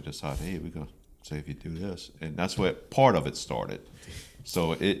 So they decided, hey, we're going to say if you do this. And that's where part of it started.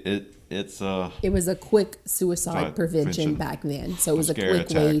 So it was a quick suicide prevention back then. So it was a quick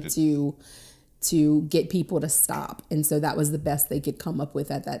way to get people to stop. And so that was the best they could come up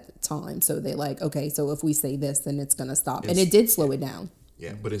with at that time. So they're like, okay, so if we say this, then it's going to stop. And it did slow it down.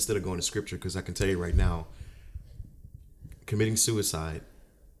 Yeah, but instead of going to scripture, because I can tell you right now, committing suicide,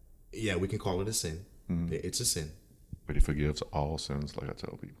 yeah, we can call it a sin. Mm-hmm. It's a sin. But he forgives all sins, like I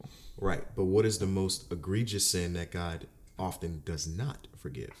tell people. Right. But what is the most egregious sin that God often does not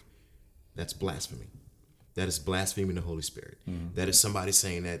forgive? That's blasphemy. That is blaspheming the Holy Spirit. Mm-hmm. That is somebody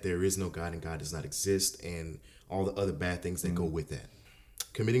saying that there is no God and God does not exist, and all the other bad things that go with that.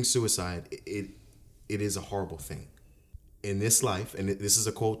 Committing suicide, it is a horrible thing. In this life, and this is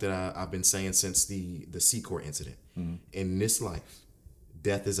a quote that I've been saying since the Secor incident. Mm-hmm. In this life,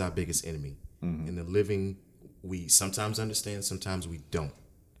 death is our biggest enemy. Mm-hmm. In the living, we sometimes understand, sometimes we don't.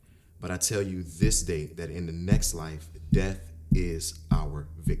 But I tell you this day that in the next life, death is our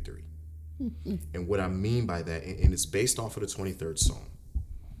victory. Mm-hmm. And what I mean by that, and it's based off of the 23rd Psalm,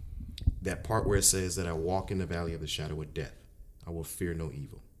 that part where it says that I walk in the valley of the shadow of death, I will fear no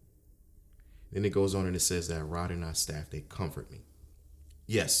evil. Then it goes on and it says that rod and our staff, they comfort me.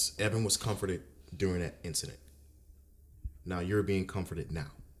 Yes, Evan was comforted during that incident. Now you're being comforted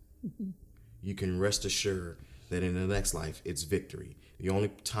now. Mm-hmm. You can rest assured that in the next life, it's victory. The only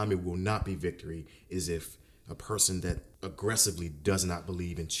time it will not be victory is if a person that aggressively does not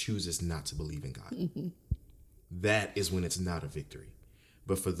believe and chooses not to believe in God. Mm-hmm. That is when it's not a victory.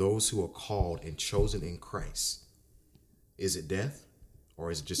 But for those who are called and chosen in Christ, is it death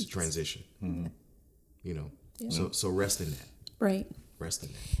or is it just a transition? Mm-hmm. Yeah. So rest in that. Right. Rest in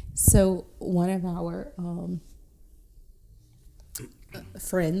that. So one of our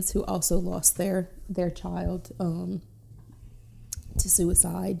friends who also lost their child to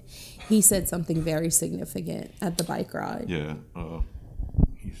suicide, he said something very significant at the bike ride. Yeah,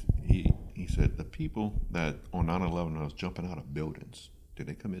 he said the people that on 9/11 was jumping out of buildings, did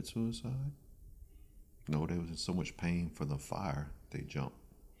they commit suicide? No, they was in so much pain for the fire they jumped.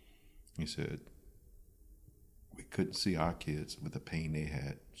 He said we couldn't see our kids with the pain they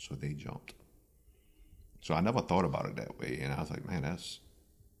had, so they jumped. So I never thought about it that way, and I was like, man, that's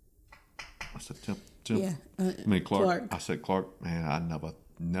a Tim. Yeah. Clark. I said, Clark, man, I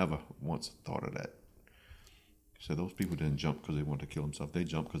never once thought of that. He said those people didn't jump because they wanted to kill themselves. They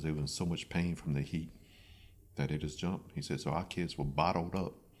jumped because they were in so much pain from the heat that they just jumped. He said, so our kids were bottled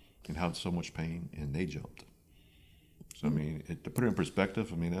up and had so much pain, and they jumped. So, I mean, to put it in perspective,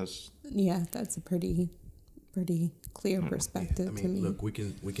 I mean, that's a pretty clear perspective I mean, to me. look, we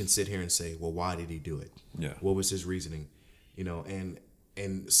can sit here and say, well, why did he do it? Yeah. What was his reasoning? You know,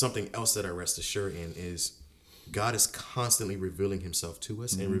 and something else that I rest assured in is God is constantly revealing himself to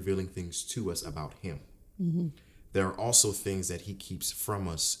us and revealing things to us about him. Mm-hmm. There are also things that he keeps from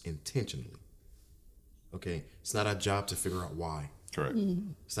us intentionally. Okay? It's not our job to figure out why. correct.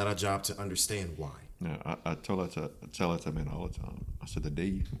 It's not our job to understand why. Yeah, I tell that to men all the time. I said, the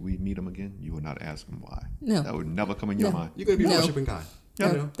day we meet him again, you will not ask him why. No. That would never come in your No. mind. You're going to be No. worshiping God.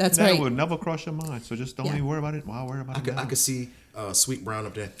 Yeah, You know? That's that right. would never cross your mind. So just don't Yeah. even worry about it. Why worry about it now? I could see Sweet Brown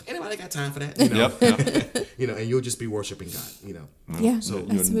up there. Anybody got time for that? You know? Yep. You know, and you'll just be worshiping God, you know. Yeah, So that's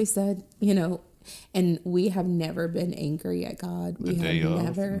you're- what we said. You know, and we have never been angry at God. We The day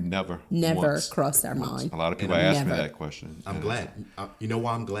have of, never once. crossed our mind. A lot of people And ask me never. that question. I'm And glad. You know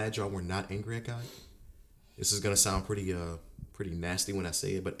why I'm glad y'all were not angry at God? This is going to sound pretty nasty when I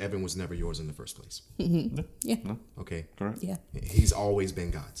say it, but Evan was never yours in the first place. Yeah, Okay? Correct. yeah. He's always been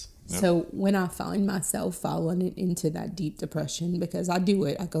God's. So when I find myself falling into that deep depression, because I do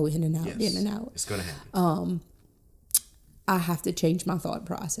it, I go in and out, Yes. in and out. It's going to happen. I have to change my thought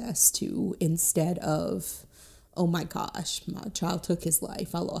process to, instead of, oh my gosh, my child took his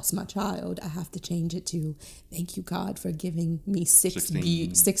life, I lost my child, I have to change it to, thank you, God, for giving me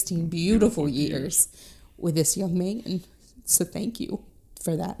 16 beautiful years with this young man. So thank you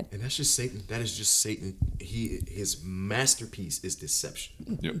for that. And that's just Satan. That is just Satan. His masterpiece is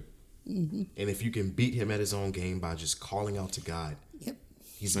deception. Yep. And if you can beat him at his own game by just calling out to God, Yep.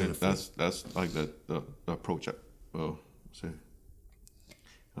 he's going to fail. That's like the approach. Say,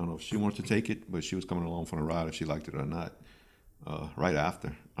 I don't know if she wanted to take it, but she was coming along for the ride if she liked it or not. Right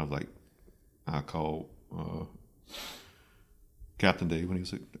after, I was like, I called Captain Dave when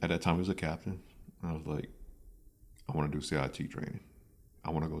at that time he was a captain. I was like, I want to do CIT training. I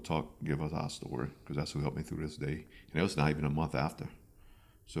want to go give us our story, because that's who helped me through this day. And it was not even a month after.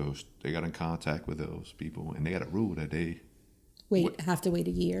 So they got in contact with those people, and they had a rule that they Have to wait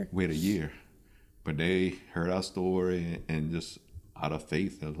a year. wait a year. But they heard our story, and just out of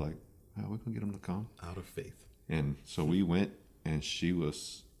faith, they was like, oh, we're going to get them to come. Out of faith. And so we went, and she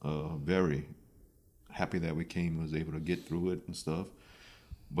was very happy that we came, was able to get through it and stuff.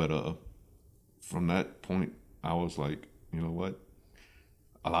 But from that point, I was like, you know what?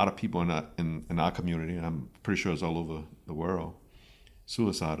 A lot of people in our community, and I'm pretty sure it's all over the world,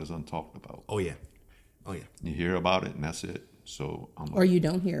 suicide is untalked about. Oh, yeah. Oh, yeah. You hear about it, and that's it. So I'm Or you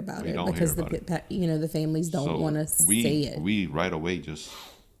don't hear about We it don't hear because about it. the families don't want to say it. We right away just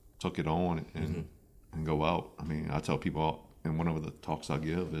took it on and go out. I mean, I tell people, and one of the talks I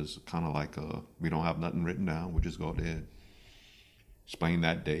give is kind of like we don't have nothing written down. We just go there, explain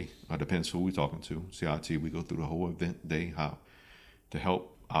that day. It depends who we're talking to. CIT, we go through the whole event day, how to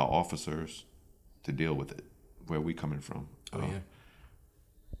help our officers to deal with it, where we coming from. Oh, yeah.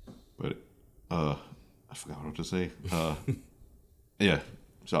 But I forgot what to say. Yeah.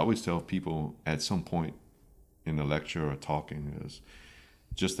 So I always tell people at some point in the lecture or talking is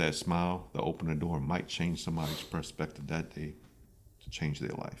just that smile, the open the door might change somebody's perspective that day to change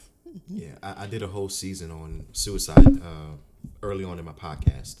their life. Yeah, I did a whole season on suicide early on in my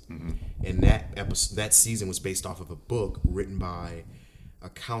podcast, and that season was based off of a book written by a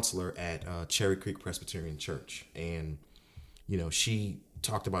counselor at Cherry Creek Presbyterian Church, and you know, she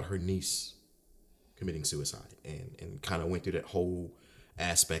talked about her niece committing suicide, and kind of went through that whole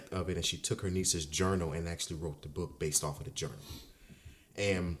aspect of it, and she took her niece's journal and actually wrote the book based off of the journal.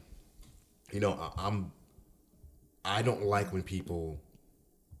 And you know, I don't like when people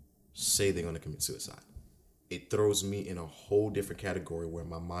say they're going to commit suicide. It throws me in a whole different category where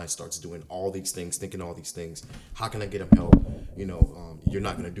my mind starts doing all these things, thinking all these things. How can I get them help? You know, you're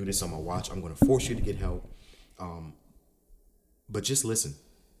not going to do this on my watch. I'm going to force you to get help. But just listen.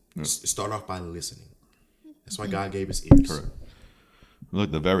 Start off by listening. That's why God gave us ears. Correct.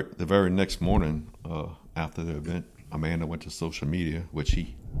 Look, the very next morning after the event, Amanda went to social media, which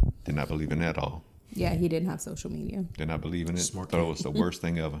he did not believe in at all. Yeah, he didn't have social media. Did not believe in it. Smart Thought it kid. was the worst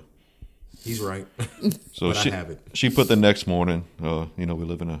thing ever. He's right. So But I she have it. she put the next morning. You know, we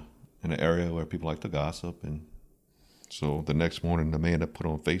live in an area where people like to gossip, and so the next morning, Amanda put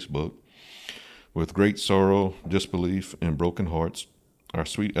on Facebook, with great sorrow, disbelief, and broken hearts, our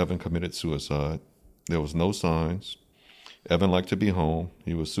sweet Evan committed suicide. There was no signs. Evan liked to be home.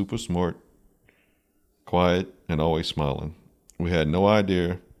 He was super smart, quiet, and always smiling. We had no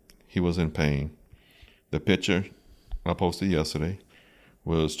idea he was in pain. The picture I posted yesterday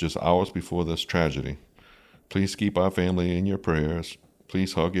was just hours before this tragedy. Please keep our family in your prayers.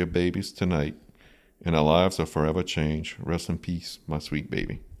 Please hug your babies tonight, and our lives are forever changed. Rest in peace, my sweet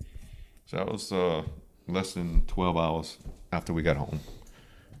baby. So that was less than 12 hours after we got home.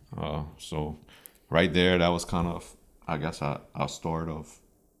 So right there, that was kind of, I guess, our start of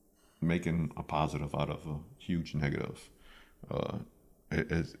making a positive out of a huge negative.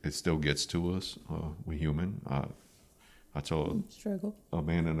 It still gets to us. We're human. I told Struggle. a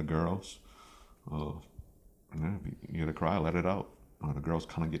man and the girls, you gotta cry, let it out. The girls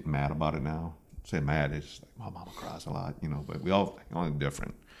kind of get mad about it now. Say mad, it's like, my mama cries a lot, but we all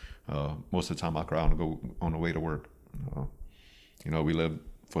different. Most of the time I cry on the way to work. We live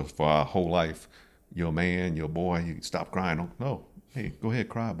for our whole life. You're a man, you're a boy, you stop crying. No, hey, go ahead,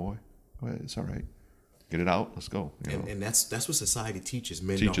 cry, boy. Go ahead, it's all right. Get it out, let's go. And that's what society teaches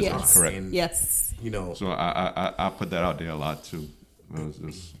men. Teaches don't us, cry. correct. And, Yes. So I put that out there a lot too.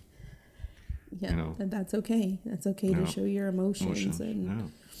 Yeah, and that's okay. That's okay to show your emotions.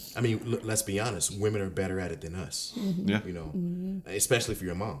 And I mean, let's be honest. Women are better at it than us. Yeah. Especially if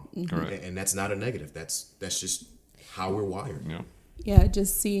you're a mom. Correct. And that's not a negative. That's just how we're wired. Yeah. yeah,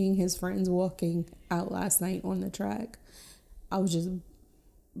 just seeing his friends walking out last night on the track, I was just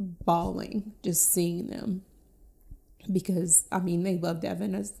bawling just seeing them, because I mean they loved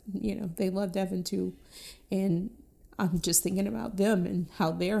Evan, as they loved Evan too, and I'm just thinking about them and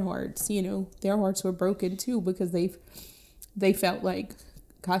how their hearts were broken too, because they felt like,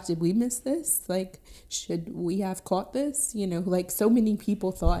 God, did we miss this? Like, should we have caught this? Like so many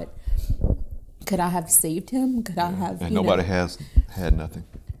people thought, could I have saved him? Could I have? And nobody has had nothing.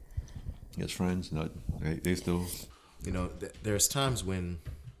 His friends, no, they still. There's times when,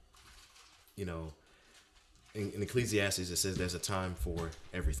 in Ecclesiastes it says there's a time for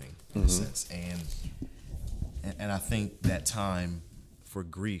everything in a sense, and I think that time for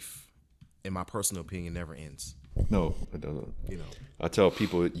grief, in my personal opinion, never ends. No, it doesn't. I tell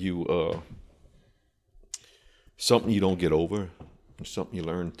people something you don't get over, something you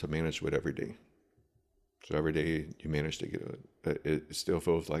learn to manage with every day. So every day you manage to get it still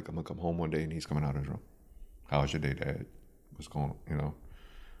feels like I'm gonna come home one day and he's coming out of his room. How was your day, Dad? What's going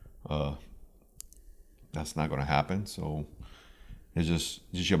on? That's not gonna happen. So it's just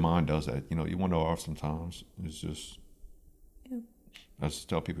your mind does that. You wander off sometimes. It's just, I just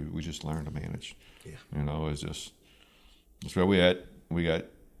tell people we just learn to manage. Yeah. It's where we at. We got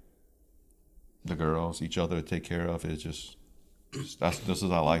the girls, each other to take care of. It's just, this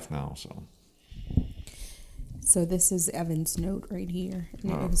is our life now. So this is Evan's note right here.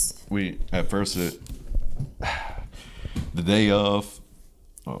 And we at first the day of,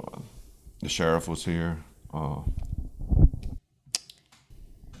 the sheriff was here.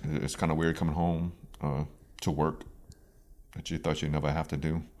 It's kind of weird coming home to work that you thought you'd never have to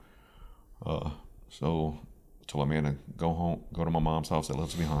do. So I told my man to go home, go to my mom's house that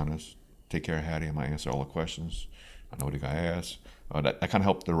lives behind us, take care of Hattie. I might answer all the questions. I know what he got asked. That kind of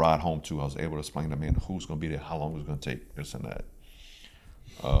helped the ride home too. I was able to explain to man who's going to be there, how long it's going to take, this and that.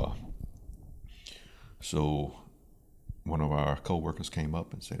 So one of our co-workers came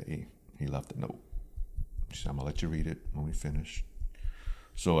up and said, hey, he left a note. She said, I'm going to let you read it when we finish.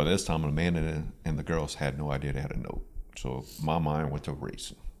 So at this time, the man and the girls had no idea they had a note. So my mind went to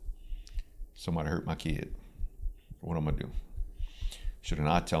racing. Somebody hurt my kid. What am I going to do? Should I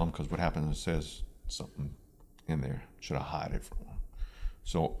not tell him? Because what happens, it says something in there. Should I hide it from him?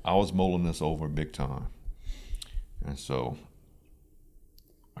 So I was mulling this over big time. And so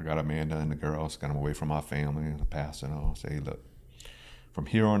I got Amanda and the girls, got them away from my family and the pastor, and I'll say, look, from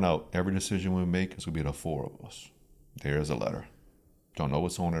here on out, every decision we make is going to be the four of us. There's a letter. Don't know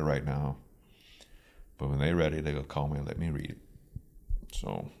what's on it right now. But when they're ready, they're going to call me and let me read it.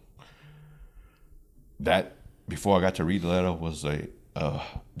 So that, before I got to read the letter, was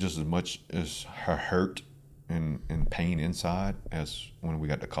just as much as her hurt and pain inside as when we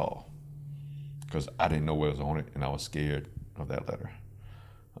got the call. Because I didn't know what was on it, and I was scared of that letter.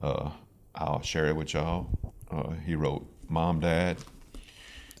 I'll share it with y'all. He wrote, Mom, Dad,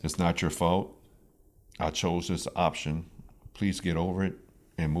 it's not your fault. I chose this option. Please get over it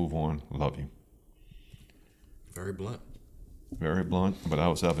and move on. Love you. Very blunt. Very blunt, but that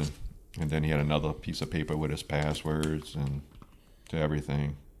was Evan. And then he had another piece of paper with his passwords and to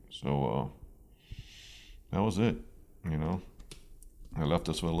everything. So that was it, I left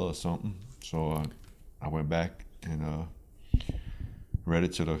us with a little something. So I went back and read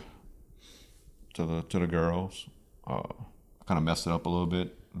it to the girls. I kind of messed it up a little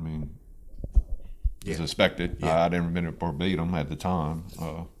bit. I mean, as expected. I didn't remember it verbatim at the time.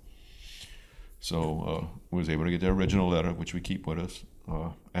 So we was able to get the original letter, which we keep with us.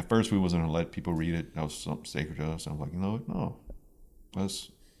 At first, we wasn't gonna let people read it. That was something sacred to us. I'm like, you know what? No, let's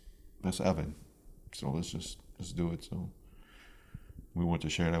have it. So let's do it. So we want to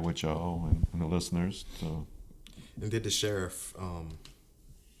share that with y'all and the listeners. So. And did the sheriff?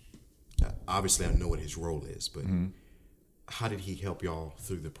 Obviously, I know what his role is, but how did he help y'all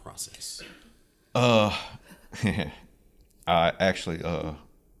through the process? I actually,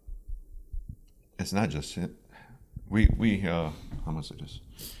 it's not just it. We how am I say this?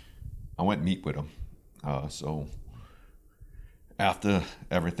 I went meet with him. So after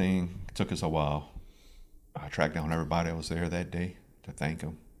everything, it took us a while. I tracked down everybody that was there that day to thank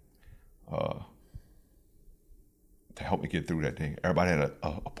him, to help me get through that day. Everybody had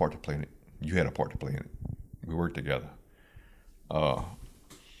a part to play in it. You had a part to play in it. We worked together.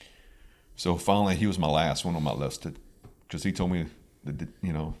 So finally, he was my last one on my list, because he told me that,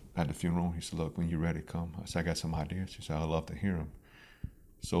 at the funeral, he said, look, when you're ready, come. I said, I got some ideas. He said, I'd love to hear them.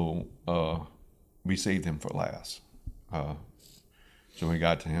 So we saved him for last. So when we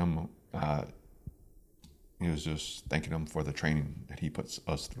got to him, he was just thanking him for the training that he puts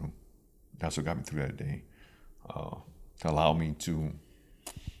us through. That's what got me through that day. To allow me to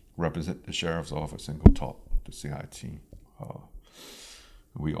represent the sheriff's office and go talk to CIT.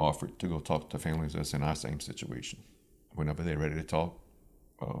 We offered to go talk to families that's in our same situation. Whenever they're ready to talk,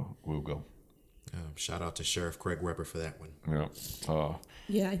 we'll go. Shout out to Sheriff Craig Weber for that one.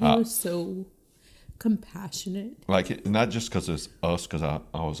 Yeah. He was so compassionate. Like, not just because it's us, because I'm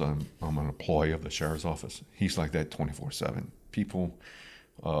an employee of the sheriff's office. He's like that 24/7. People,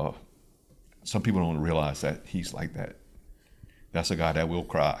 some people don't realize that he's like that. That's a guy that will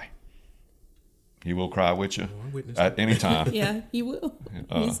cry. He will cry with you at any time. Yeah, he will.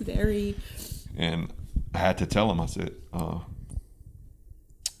 He's very. And I had to tell him, I said, not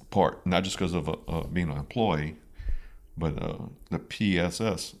just because of being an employee, but the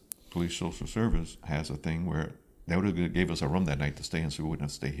PSS, Police Social Service, has a thing where they would have gave us a room that night to stay in, so we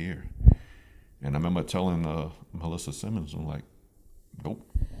wouldn't have to stay here. And I remember telling Melissa Simmons, I'm like, nope.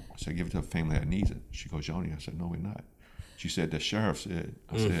 I said, give it to a family that needs it. She goes, Johnny. I said, no, we're not. She said, the sheriff said.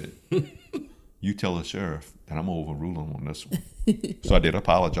 I said, you tell the sheriff that I'm overruling on this one. So I did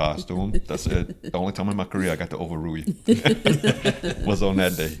apologize to him. That's it. The only time in my career I got to overrule you was on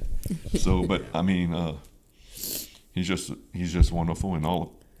that day. So, but I mean, he's just wonderful, and all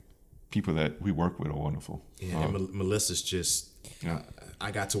the people that we work with are wonderful. Yeah, and Melissa's just. Yeah. I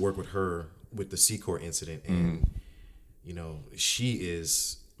got to work with her with the Secor incident, and she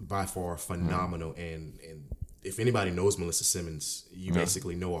is by far phenomenal. And if anybody knows Melissa Simmons, you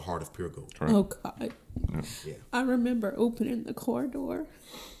basically know a heart of pure gold. Right. Oh God. Yeah. I remember opening the car door.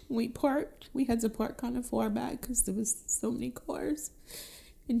 We parked. We had to park kind of far back because there was so many cars.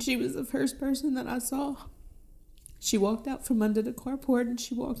 And she was the first person that I saw. She walked out from under the carport and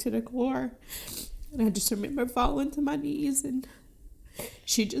she walked to the car. And I just remember falling to my knees, and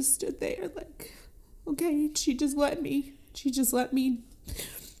she just stood there like, okay. She just let me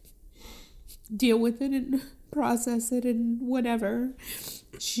deal with it and process it and whatever.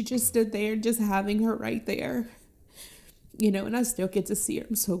 She just stood there, just having her right there, and I still get to see her.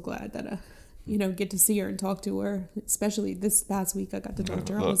 I'm so glad that I, get to see her and talk to her, especially this past week. I got to talk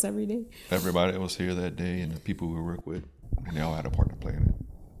to her almost every day. Everybody that was here that day and the people we work with, and they all had a part to play in it.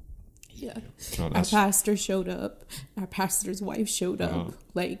 Yeah. So our pastor showed up. Our pastor's wife showed up.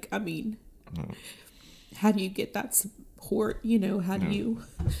 How do you get that support? How do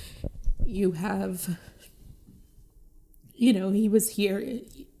you have, he was here.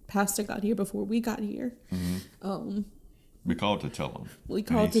 Pastor got here before we got here. Mm-hmm. We called to tell him.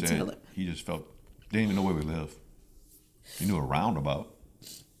 Tell him. He just felt, didn't even know where we live. He knew a roundabout,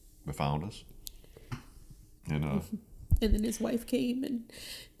 but found us. And then his wife came and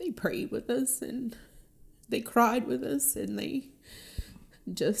they prayed with us and they cried with us and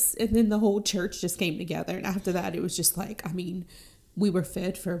and then the whole church just came together. And after that, it was just like, we were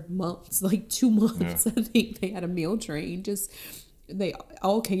fed for months, like 2 months. Yeah. I think they had a meal train. They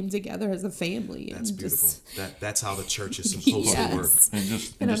all came together as a family. That's beautiful. That's how the church is supposed to work. And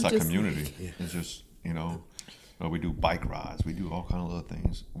just like community. Yeah. It's just, we do bike rides. We do all kind of little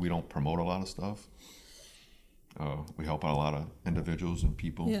things. We don't promote a lot of stuff. We help out a lot of individuals and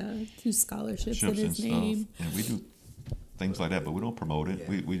people. Yeah, do scholarships in his name. And we do things like that, but we don't promote it.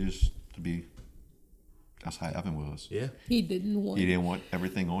 Yeah. We just, that's how Evan was. Yeah. He didn't want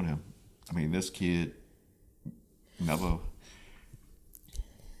everything on him. This kid never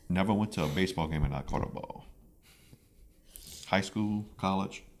went to a baseball game and not caught a ball. High school,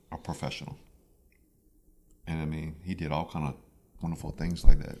 college, or professional. And he did all kind of wonderful things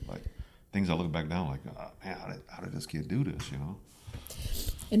like that. Like things I look back down like, man, how did this kid do this? You know.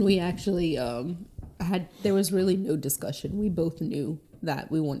 And we actually there was really no discussion. We both knew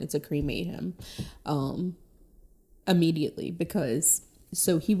that we wanted to cremate him immediately, because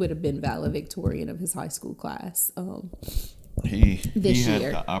so he would have been valedictorian of his high school class. He This had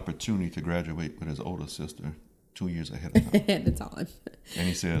year. the opportunity to graduate with his older sister 2 years ahead of time. At the time. And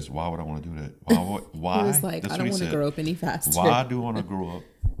he says, why would I want to do that? Why? He was like, That's I what don't he want to said. grow up any faster. Why do I want to grow up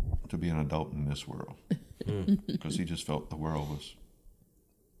to be an adult in this world? Because he just felt the world was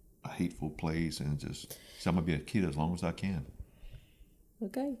a hateful place, and just said, I'm going to be a kid as long as I can.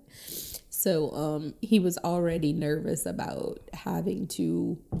 Okay. So he was already nervous about having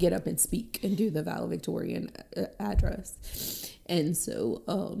to get up and speak and do the valedictorian address. And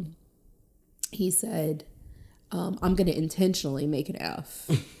so he said, I'm going to intentionally make an F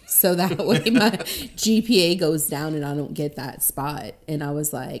so that way my GPA goes down and I don't get that spot. And I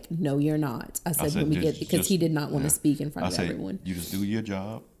was like, no, you're not. I said when we get, because he did not want to speak in front of everyone. You just do your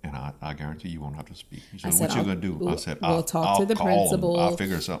job, and I guarantee you won't have to speak. He said, said, what you going to do? I said, we'll talk to the call him. principal. I'll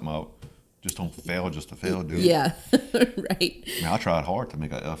figure something out. Just don't fail just to fail, dude. Yeah, right. I mean, I tried hard to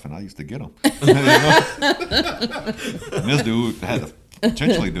make an F, and I used to get them. And this dude had to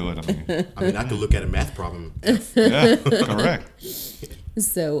potentially do it. I mean, I could look at a math problem. Yeah, correct.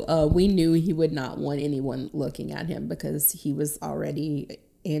 So we knew he would not want anyone looking at him because he was already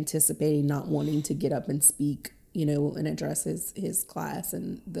anticipating not wanting to get up and speak, you know, and address his class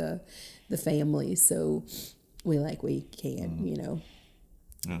and the family. So we can't, you know.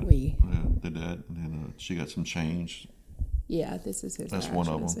 Yeah, We did that, and then she got some change. Yeah, this is his. That's one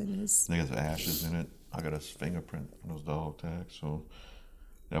of ashes them. and his- They got the ashes in it. I got his fingerprint from those dog tags, so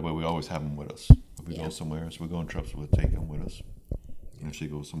that way we always have them with us. If we Yeah. go somewhere, so we go on trips, we'll take them with us. And if she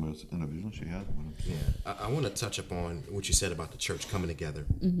goes somewhere else individual, she has them with her. Yeah, I want to touch upon what you said about the church coming together,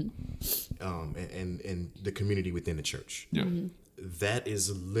 and the community within the church. Yeah. That is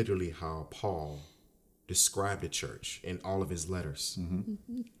literally how Paul described the church in all of his letters,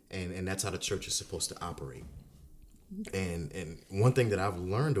 and that's how the church is supposed to operate. And one thing that I've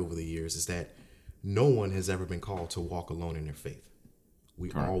learned over the years is that no one has ever been called to walk alone in their faith.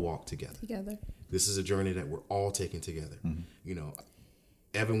 We all walk together. This is a journey that we're all taking together. You know,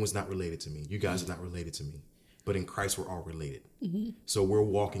 Evan was not related to me. You guys are not related to me. But in Christ, we're all related. So we're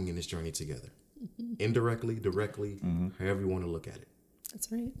walking in this journey together. Indirectly, directly, however you want to look at it. That's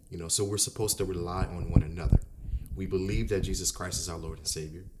right. You know, so we're supposed to rely on one another. We believe that Jesus Christ is our Lord and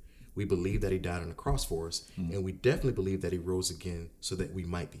Savior. We believe that he died on the cross for us. And we definitely believe that he rose again so that we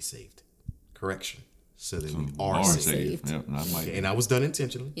might be saved. Correction. So that we are saved. Yeah, that might And I was done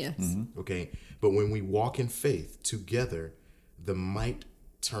intentionally. Yes. Okay. But when we walk in faith together, the might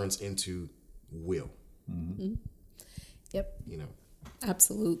turns into will. Yep. You know.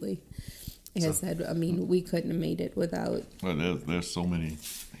 Absolutely. Like I said, I mean, we couldn't have made it without. Well, there's so many.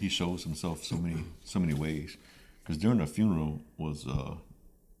 He shows himself so many ways. Because during the funeral was the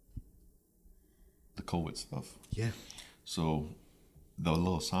COVID stuff. Yeah. So the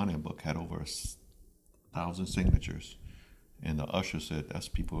little sign-in book had over 1,000 signatures, and the usher said that's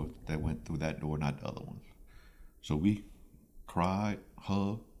people that went through that door, not the other ones. So we cried,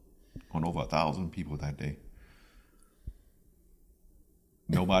 hugged on over 1,000 people that day.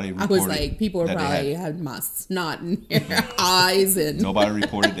 Nobody I reported. was like, people were that they probably had my snot in their eyes, and Nobody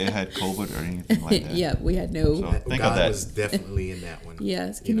reported they had COVID or anything like that. yeah, we had no. So think God of that. was definitely in that one.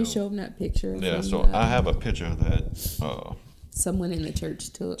 Yes, can you know. show them that picture? Yeah. from, So I have a picture that someone in the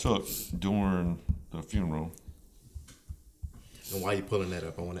church took. took during the funeral. And while you're pulling that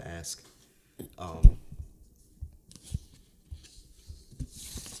up, I want to ask, hang on.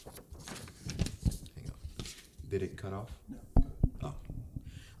 Did it cut off? No.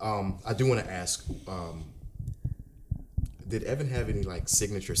 Oh. I do want to ask, did Evan have any like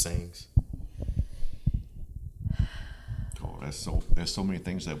signature sayings? Oh, there's so many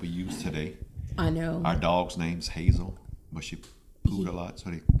things that we use today. I know. Our dog's name's Hazel, but she pooed a lot,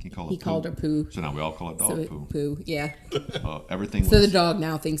 so he called her He Pooh. called her Pooh. So now we all call her dog So Pooh. Pooh, yeah. Everything So the was dog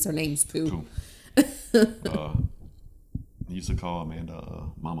now thinks her name's Pooh. Pooh. We used to call Amanda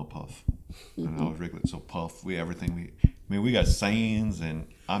Mama Puff, and I was regular. So Puff, we got sayings, and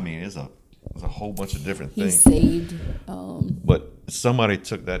I mean, there's a whole bunch of different He things. saved. But somebody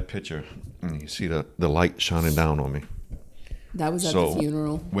took that picture, and you see the light shining down on me. That was at So the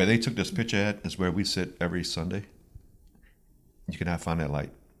funeral. where they took this picture at is where we sit every Sunday. You cannot find that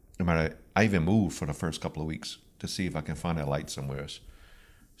light. No matter, I even moved for the first couple of weeks to see if I can find that light somewhere else.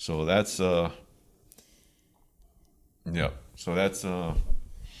 So that's yeah. So that's a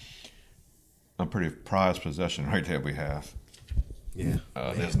pretty prized possession right there we have. Yeah.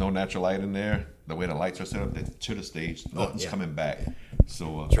 There's no natural light in there. The way the lights are set up to the stage, nothing's coming back.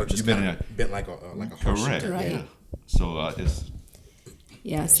 So Church is you've been in kind of bent like a correct. Right. Yeah. So it's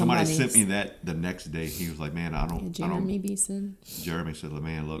Yeah, somebody sent me that the next day. He was like, "Man, I don't." Jeremy Beeson. Jeremy said,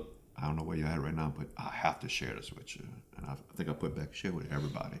 "Man, look, I don't know where you're at right now, but I have to share this with you." And I think I put back, share with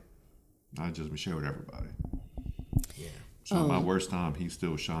everybody. Not just share with everybody. Yeah. So my worst time, he's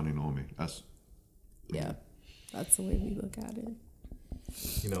still shining on me. That's That's the way we look at it.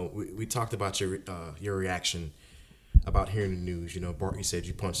 You know, we talked about your reaction about hearing the news. You know, Bart, you said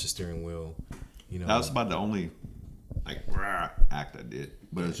you punched the steering wheel. You know, that was about the only act I did,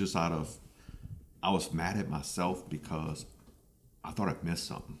 but it's just I was mad at myself because I thought I missed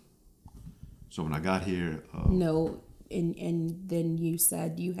something. So when I got here, No, and then you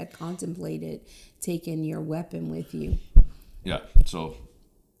said you had contemplated taking your weapon with you.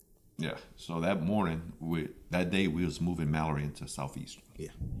 So that morning, that day we was moving Mallory into Southeast. Yeah.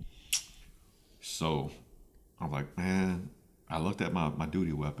 So I'm like, man, I looked at my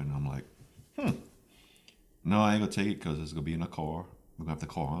duty weapon. I'm like, no, I ain't gonna take it because it's gonna be in a car. We're gonna have the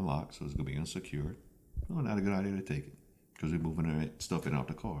car unlocked, so it's gonna be unsecured. Oh, not a good idea to take it because we're moving stuff in out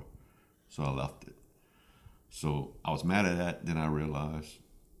the car. So I left it. So I was mad at that. Then I realized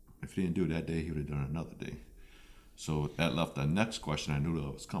if he didn't do it that day, he would have done it another day. So that left the next question. I knew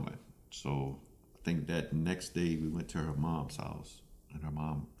that was coming. So I think that next day we went to her mom's house, and her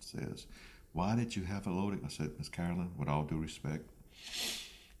mom says, "Why did you have it loaded?" I said, "Miss Carolyn, with all due respect,"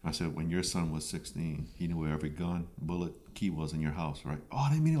 I said, "when your son was 16, he knew where every gun, bullet, key was in your house, right?" "Oh, I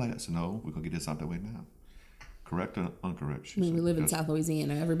didn't mean it like that." I said, "No, we're gonna get this out the way now." "Correct or incorrect?" She said, We live in "Yes." South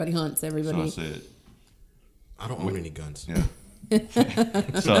Louisiana. Everybody hunts. Everybody. So I said, I don't own any guns. yeah.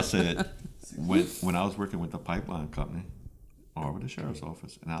 So I said, when I was working with the pipeline company or with the sheriff's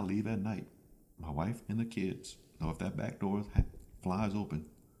office, and I leave at night, my wife and the kids know if that back door flies open,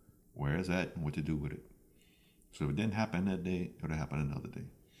 where is that and what to do with it. So if it didn't happen that day, it would have happened another day.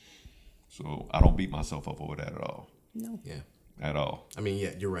 So I don't beat myself up over that at all. No. Yeah. At all. I mean,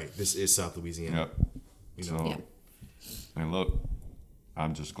 yeah, you're right. This is South Louisiana. Yep. You know. So, Yeah. and look,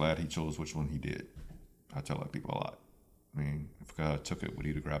 I'm just glad he chose which one he did. I tell that people a lot. I mean, if God took it, would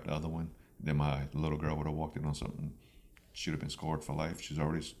he have grabbed the other one? Then my little girl would have walked in on something. She'd have been scarred for life. She's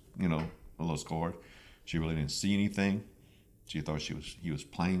already, a little scarred. She really didn't see anything. She thought he was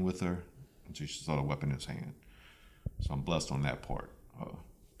playing with her, and she saw the weapon in his hand. So I'm blessed on that part.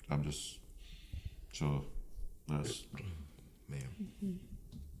 That's Man.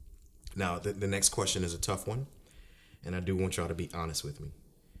 Now, the next question is a tough one, and I do want y'all to be honest with me.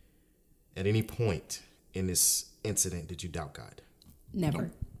 At any point in this incident, did you doubt God?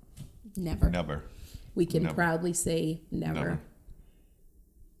 Never. Never. never, We can Never. proudly say never.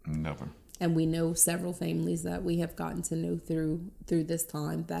 never. And we know several families that we have gotten to know through this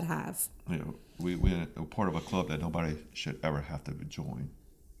time that have. We're part of a club that nobody should ever have to join.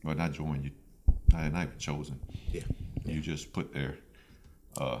 Well, not join, you not even chosen. Yeah. You just put there.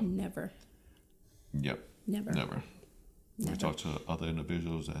 Never. Yep. Never. Never. We talk to other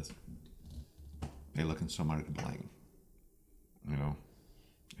individuals that they looking for somebody to blame. And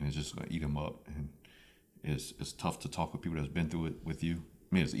it's just gonna eat them up. And it's tough to talk with people that's been through it with you.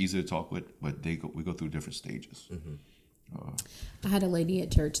 I mean, it's easy to talk with, but we go through different stages. Mm-hmm. I had a lady at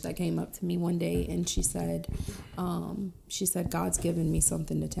church that came up to me one day and she said, God's given me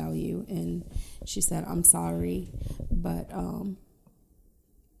something to tell you. And she said, "I'm sorry, but I'm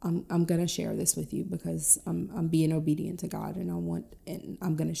going to share this with you because I'm being obedient to God and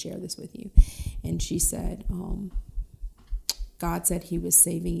I'm going to share this with you." And she said, God said he was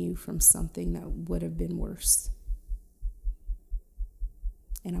saving you from something that would have been worse.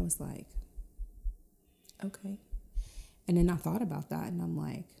 And I was like, okay. And then I thought about that and I'm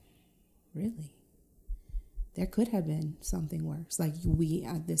like, really? There could have been something worse. Like we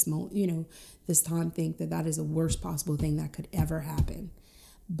at this moment, this time think that is the worst possible thing that could ever happen.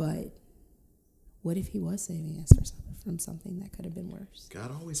 But what if he was saving us from something that could have been worse?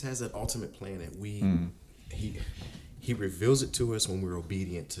 God always has that ultimate plan that he reveals it to us when we're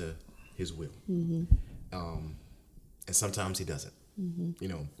obedient to his will. Mm-hmm. And sometimes he doesn't.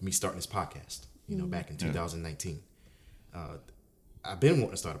 Mm-hmm. Me starting this podcast, back in 2019. I've been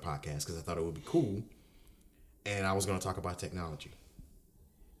wanting to start a podcast because I thought it would be cool. And I was going to talk about technology.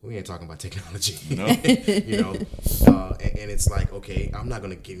 We ain't talking about technology. No. And it's like, okay, I'm not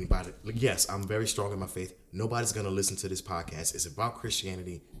going to get anybody. Yes, I'm very strong in my faith. Nobody's going to listen to this podcast. It's about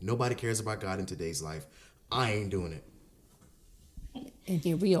Christianity. Nobody cares about God in today's life. I ain't doing it. And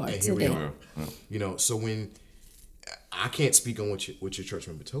here we are today. So when I can't speak on what your church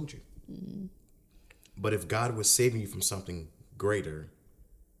member told you, but if God was saving you from something greater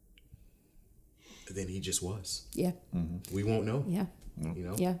than he just was. Yeah. We won't know. Yeah. You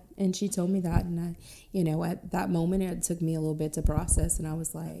know? Yeah. And she told me that. And I, you know, at that moment, it took me a little bit to process. And I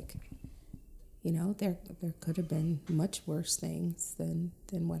was like, you know, there could have been much worse things than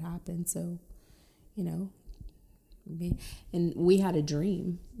what happened. So, you know, and we had a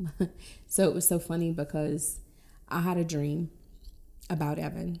dream. So it was so funny because I had a dream about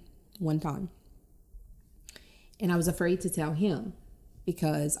Evan one time. And I was afraid to tell him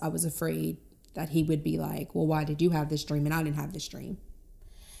because I was afraid that he would be like, well, why did you have this dream and I didn't have this dream?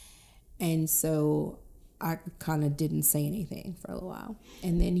 And so I kind of didn't say anything for a little while.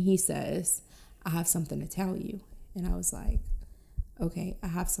 And then he says, I have something to tell you. And I was like, okay, I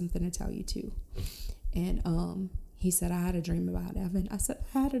have something to tell you too. And he said, I had a dream about Evan. I said,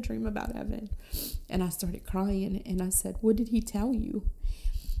 I had a dream about Evan. And I started crying and I said, what did he tell you?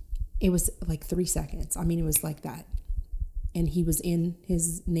 It was like 3 seconds. I mean, it was like that. And he was in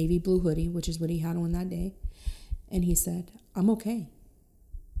his navy blue hoodie, which is what he had on that day. And he said, I'm okay.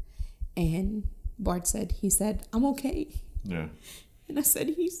 And Bart said, he said, I'm okay. Yeah. And I said,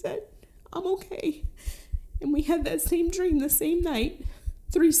 he said, I'm okay. And we had that same dream the same night,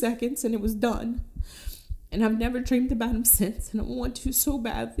 3 seconds, and it was done. And I've never dreamed about him since. And I want to so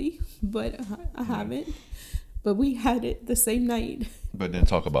badly, but I haven't. But we had it the same night. But then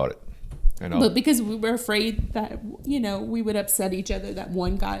talk about it. You know? But because we were afraid that, you know, we would upset each other, that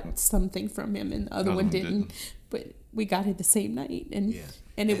one got something from him and the other one didn't. But we got it the same night. And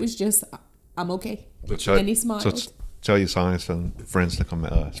it was just, I'm okay. And he smiled. So tell your science and friends to come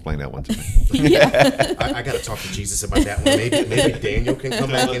explain that one to me. I got to talk to Jesus about that one. Maybe Daniel can come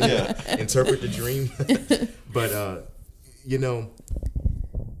back and interpret the dream. But, you know,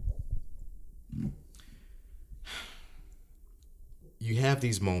 you have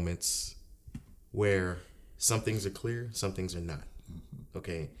these moments where some things are clear, some things are not.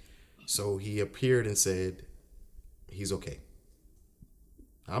 Okay. So he appeared and said, he's okay.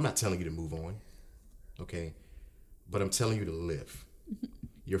 I'm not telling you to move on. Okay. But I'm telling you to live.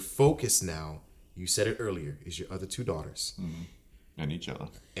 Your focus now, you said it earlier, is your other two daughters. And each other.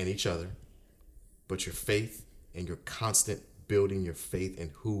 And each other. But your faith and your constant building your faith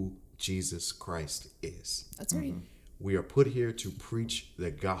in who Jesus Christ is. That's right. We are put here to preach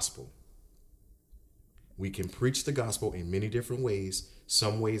the gospel. We can preach the gospel in many different ways.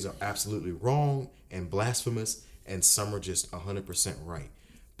 Some ways are absolutely wrong and blasphemous, and some are just 100% right.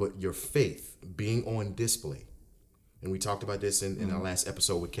 But your faith being on display, and we talked about this in our last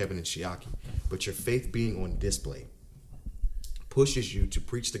episode with Kevin and Shiaki, but your faith being on display pushes you to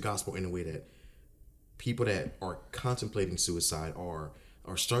preach the gospel in a way that people that are contemplating suicide or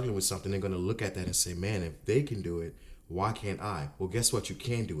are struggling with something, they're going to look at that and say, man, if they can do it, why can't I? Well, guess what? You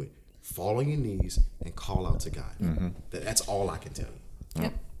can do it. Fall on your knees and call out to God. That's all I can tell you.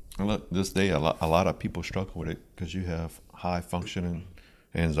 Yep. And look, this day, a lot of people struggle with it because you have high functioning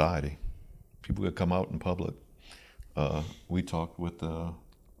anxiety. People could come out in public. We talked with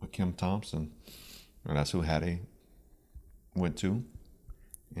Kim Thompson, and that's who Hattie went to.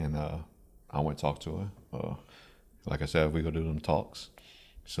 And I went to talk to her. Like I said, we go do them talks.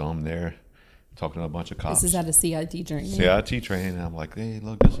 So I'm there talking to a bunch of cops. This is at a CIT training. CIT training. And I'm like, hey,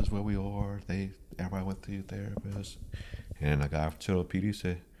 look, this is where we are. Everybody went to your therapist. And a guy from Tiller PD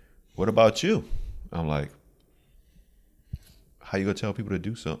said, what about you? I'm like, how you gonna tell people to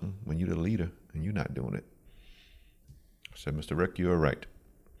do something when you're the leader and you're not doing it? I said, Mr. Rick, you're right.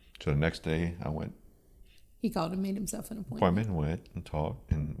 So the next day I went. He called and made himself an appointment. Went and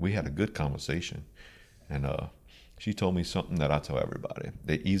talked, and we had a good conversation. And she told me something that I tell everybody.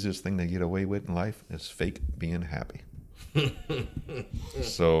 The easiest thing to get away with in life is fake being happy.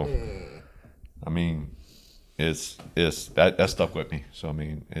 So, I mean, it's that stuck with me. So, I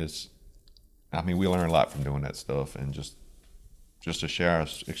mean, we learn a lot from doing that stuff, and just to share our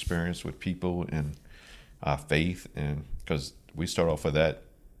experience with people and our faith, and because we start off with that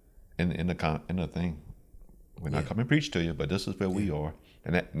in the thing. We're not coming to preach to you, but this is where we are,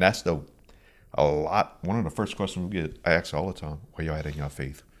 and that's one of the first questions we get asked all the time. Where you at in your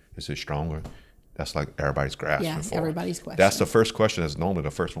faith? Is it stronger? That's like everybody's grasping for. Everybody's question. That's the first question. That's normally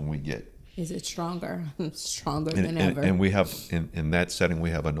the first one we get. Is it stronger? Stronger than ever. And we have in that setting, we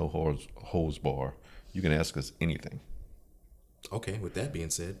have a no holds bar. You can ask us anything. Okay, with that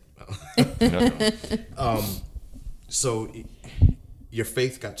being said, so your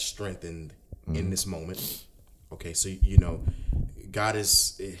faith got strengthened in this moment. Okay, so God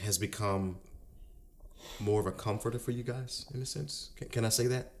has become more of a comforter for you guys in a sense. Can I say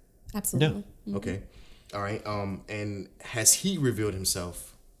that? Absolutely. Yeah. Okay. All right. And has He revealed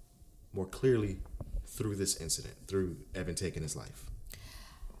Himself more clearly through this incident, through Evan taking his life?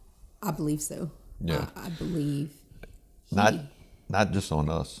 I believe so. Yeah. I believe. Not just on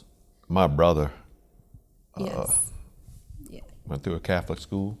us. My brother Yes. went through a Catholic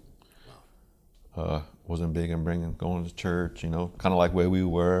school. Wasn't big in going to church, kind of like where we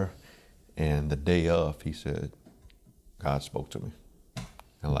were. And the day of, he said, God spoke to me,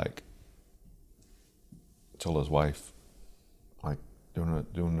 and told his wife,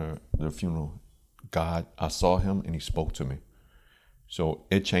 during the funeral, God, I saw him and he spoke to me. So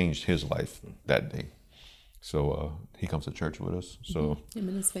it changed his life that day. So he comes to church with us. So Him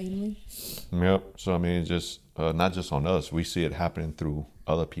and his family. Yep. So I mean, it's just not just on us. We see it happening through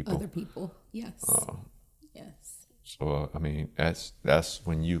other people. Other people. Yes. Yes. So I mean, that's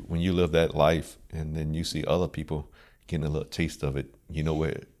when you live that life, and then you see other people getting a little taste of it. You know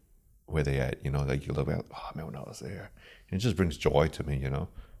where they at. Like you look at, oh man, when I was there, and it just brings joy to me.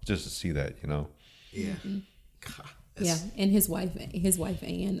 Just to see that. Yeah. God, Yeah, and his wife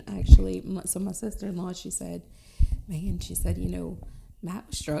Ann, actually. So my sister-in-law, she said, Matt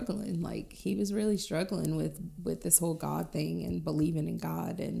was struggling. Like he was really struggling with this whole God thing and believing in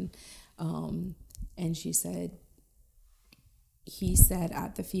God, and she said, he said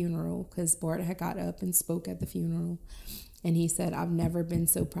at the funeral, because Bart had got up and spoke at the funeral, and he said, I've never been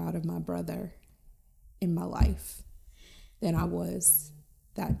so proud of my brother in my life than I was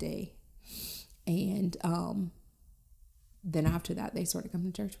that day. And then after that, they started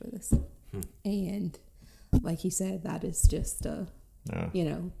coming to church with us. And like he said, that is just,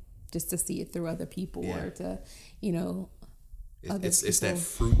 just to see it through other people or to, it's that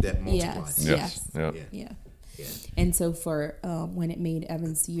fruit that multiplies. Yes. Yeah. Yeah. And so for when it made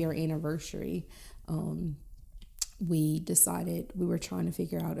Evan's year anniversary, we decided, we were trying to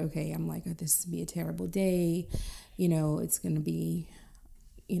figure out, okay, I'm like, oh, this is going to be a terrible day. It's going to be,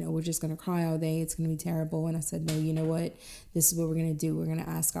 we're just going to cry all day. It's going to be terrible. And I said, no, you know what? This is what we're going to do. We're going to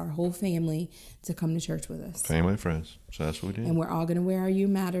ask our whole family to come to church with us. Family and friends. So that's what we did. And we're all going to wear our You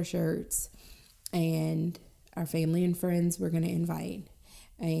Matter shirts. And our family and friends we're going to invite.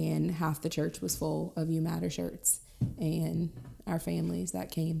 And half the church was full of You Matter shirts. And our families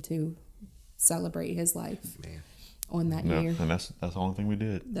that came to celebrate his life. Man. On that year. And that's the only thing we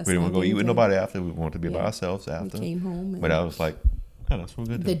did. That's We didn't want to go eat with did. nobody after. We wanted to be by ourselves after. We came home. But I was like, yeah, that's what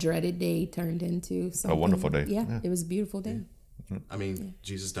we did. The dreaded day turned into something. A wonderful day. Yeah, it was a beautiful day. I mean,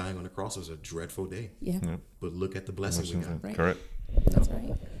 Jesus dying on the cross was a dreadful day. Yeah. But look at the blessing we got. Right. Correct. That's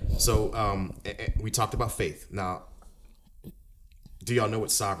right. So we talked about faith. Now, do y'all know what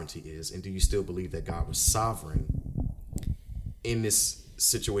sovereignty is? And do you still believe that God was sovereign in this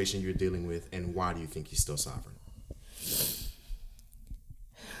situation you're dealing with? And why do you think he's still sovereign?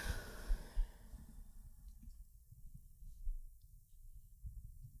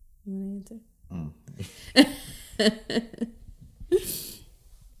 You want to answer?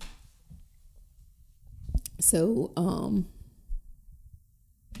 So,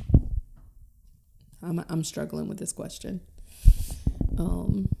 I'm struggling with this question.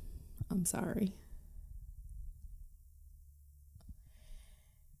 I'm sorry.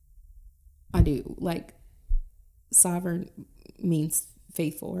 I do. Like, sovereign means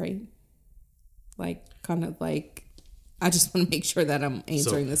faithful, right? Like, kind of like, I just want to make sure that I'm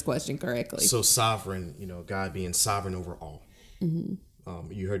answering this question correctly. So sovereign, God being sovereign over all.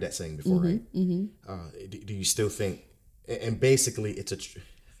 Mm-hmm. You heard that saying before, right? Mm-hmm. Do you still think, and basically it's I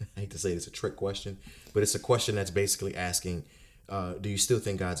hate to say it's a trick question, but it's a question that's basically asking, do you still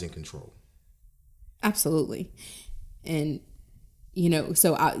think God's in control? Absolutely. And,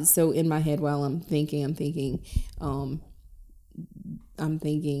 so in my head while I'm thinking,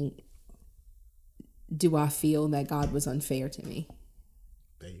 do I feel that God was unfair to me?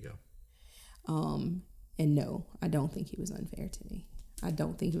 There you go. And no, I don't think he was unfair to me. I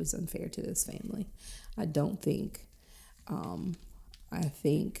don't think he was unfair to this family. I don't think, I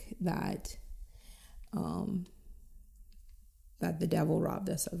think that, that the devil robbed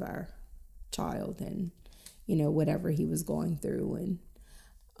us of our child and, whatever he was going through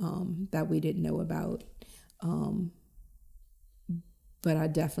and, that we didn't know about. But I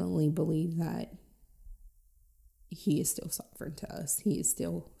definitely believe that he is still sovereign to us. He is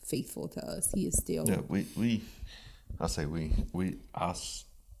still faithful to us. He is still. Yeah, like I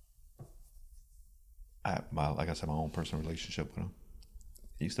said, my own personal relationship with him.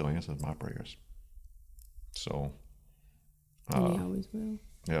 He still answers my prayers. So. And he always will.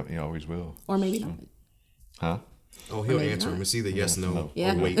 Yeah, he always will. Or maybe not. Huh? Oh, he'll answer him. It's either yes, no,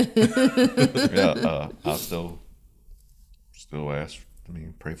 Yeah. or wait. Yeah, I still ask.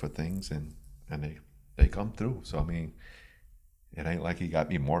 Pray for things, and they come through. So It ain't like he got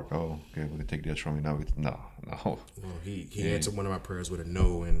me marked. Oh, okay, we can take this from you now. No. Well, he answered one of my prayers with a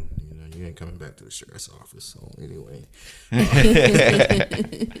no, and you ain't coming back to the sheriff's office. So anyway,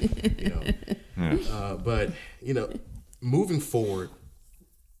 but moving forward,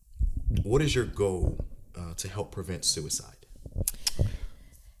 what is your goal to help prevent suicide?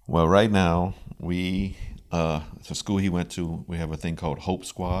 Well, right now the school he went to, we have a thing called Hope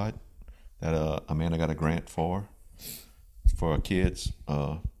Squad that Amanda got a grant for our kids.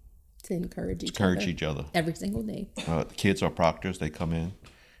 To encourage each other every single day. The kids are proctors. They come in.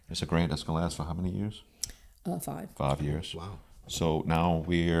 It's a grant that's going to last for how many years? 5. 5 years. Wow. So now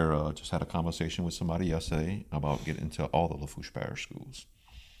we're just had a conversation with somebody yesterday about getting into all the Lafourche Parish schools.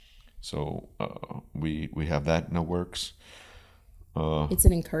 So we have that in the works. It's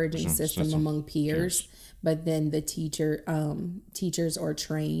an encouraging system among peers, but then the teachers are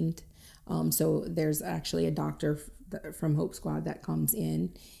trained. So there's actually a doctor from Hope Squad that comes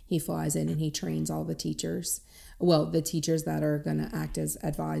in. He flies in and he trains all the teachers. Well, the teachers that are going to act as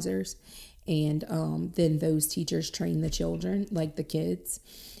advisors. And then those teachers train the children, like the kids.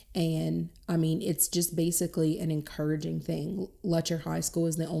 And I mean, it's just basically an encouraging thing. Letcher High School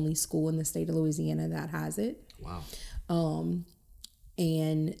is the only school in the state of Louisiana that has it. Wow.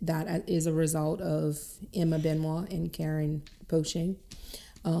 And that is a result of Emma Benoit and Karen Poching.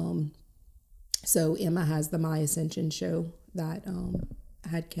 So Emma has the My Ascension show that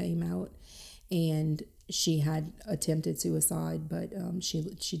had came out, and she had attempted suicide, but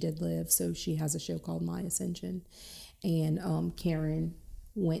she did live. So she has a show called My Ascension, and Karen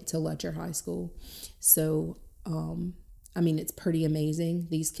went to Letcher High School. So I mean, it's pretty amazing.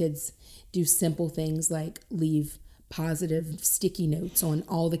 These kids do simple things like leave positive sticky notes on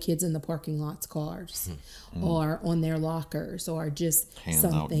all the kids in the parking lot's cars, or on their lockers, or just hand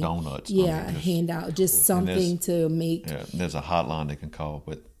something. Out donuts. Hand out just something to make. Yeah, there's a hotline they can call,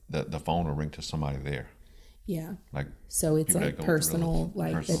 but the phone will ring to somebody there. Yeah. Like, so it's like personal,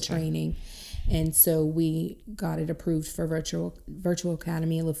 like the training. And so we got it approved for Virtual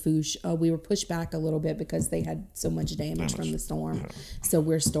Academy in Lafourche. We were pushed back a little bit because they had so much damage from the storm. Yeah. So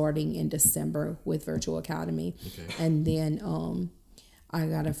we're starting in December with Virtual Academy. Okay. And then I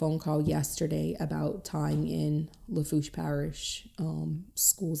got a phone call yesterday about tying in Lafourche Parish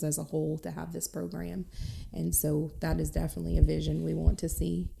schools as a whole to have this program. And so that is definitely a vision we want to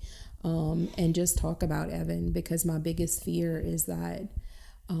see. And just talk about Evan, because my biggest fear is that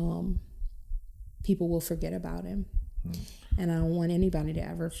people will forget about him. And I don't want anybody to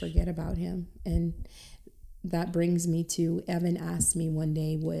ever forget about him. And that brings me to, Evan asked me one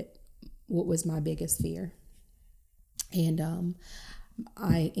day what was my biggest fear. And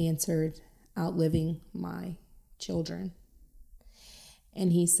I answered, outliving my children.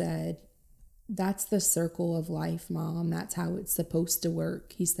 And he said, that's the circle of life, Mom. That's how it's supposed to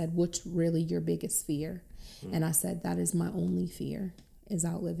work. He said, what's really your biggest fear? And I said, that is my only fear, is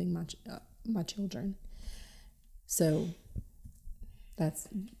outliving my children. So that's,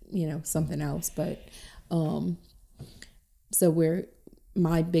 something else. But so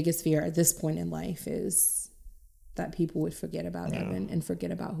my biggest fear at this point in life is that people would forget about Evan and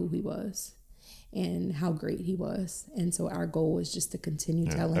forget about who he was and how great he was. And so our goal is just to continue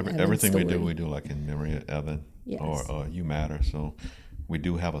telling everything story. we do like in memory of Evan. Yes. Or You Matter. So we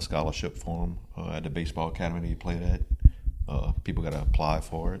do have a scholarship for him at the baseball academy he played at. People got to apply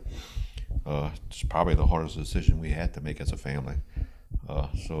for it. It's probably the hardest decision we had to make as a family.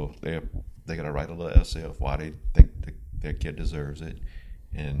 So they got to write a little essay of why they think their kid deserves it.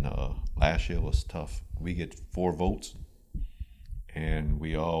 And last year was tough. We get 4 votes, and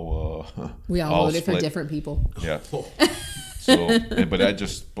we all voted for different people. Yeah. So, but that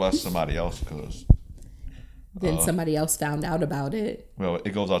just blessed somebody else, because then somebody else found out about it. Well,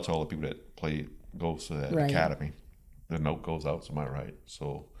 it goes out to all the people that goes to that academy. The note goes out to my right.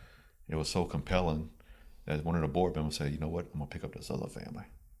 So it was so compelling that one of the board members said, you know what, I'm going to pick up this other family.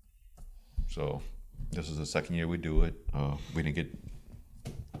 So this is the second year we do it. We didn't get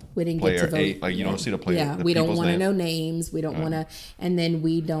player to vote. 8. Like, you don't see the player. Yeah, we don't want to know names. We don't want to. And then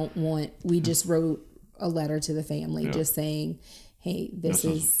we just wrote a letter to the family just saying, hey, this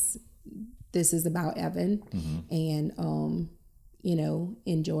is about Evan. And,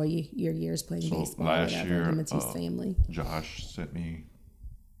 enjoy your years playing baseball. Last year, his family. Josh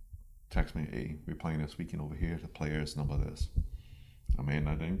text me, hey, we're playing this weekend over here. The players number this. I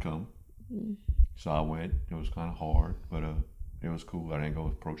didn't come. So I went. It was kind of hard, but it was cool. I didn't go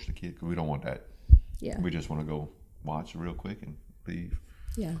approach the kid because we don't want that. Yeah. We just want to go watch real quick and leave.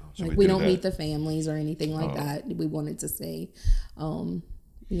 Yeah. So we don't meet the families or anything like that. We wanted to say,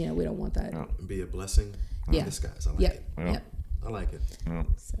 we don't want that. Be a blessing in disguise. I like it. Yep. I like it. Yeah.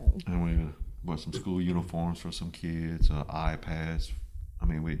 So And we bought some school uniforms for some kids, iPads. I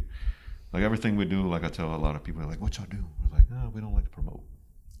mean, we like everything we do. Like I tell a lot of people, like, "What y'all do?" We're like, "No, we don't like to promote."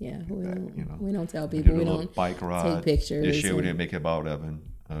 yeah, we don't, you know. we don't tell We people. did We a little don't bike ride. take pictures. This year we and- didn't make it about Evan.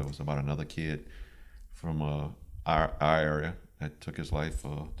 It was about another kid from our area that took his life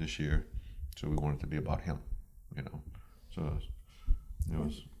this year. So we wanted it to be about him, you know. So it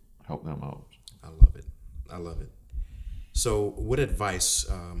was help them out. I love it. I love it. So, what advice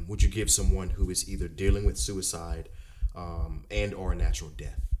would you give someone who is either dealing with suicide and or a natural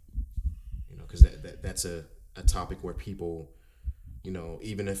death? You know, because that's a topic where people, you know,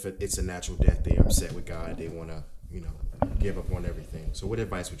 even if it's a natural death, they're upset with God. They want to, you know, give up on everything. So, what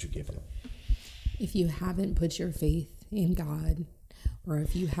advice would you give them? If you haven't put your faith in God, or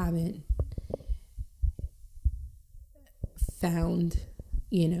if you haven't found,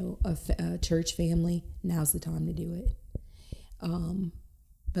 you know, a church family, now's the time to do it.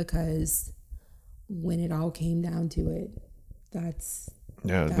 Because when it all came down to it,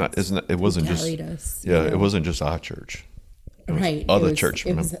 It wasn't just carried us, yeah, you know? it wasn't just our church. It was Right. other It was- church.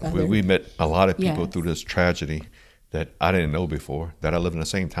 it was other- We met a lot of people Yes. through this tragedy that I didn't know before. That I lived in the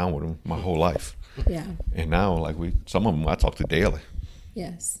same town with them my whole life, Yeah. and now like some of them I talk to daily.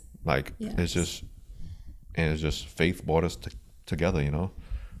 Yes. Like Yes. it's just faith brought us together. You know,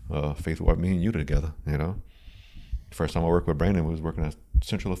 faith brought me and you together. You know, first time I worked with Brandon was working at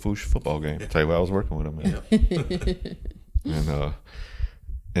Central Lafourche football game. Tell you what, I was working with him, man.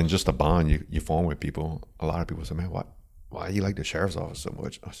 And just the bond you form with people. A lot of people say, man, why you like the sheriff's office so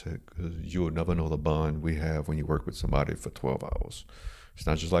much? I said, because you will never know the bond we have when you work with somebody for 12 hours. It's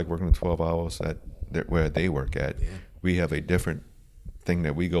not just like working 12 hours where they work at. Yeah. We have a different thing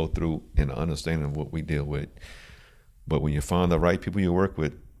that we go through in the understanding of what we deal with. But when you find the right people you work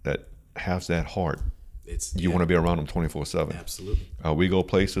with that has that heart, you want to be around them 24/7. Absolutely. We go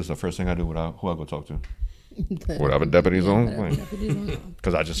places. The first thing I do, who I go talk to? Whatever deputies on,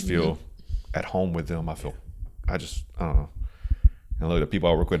 because I just feel at home with them. I don't know. And look, the people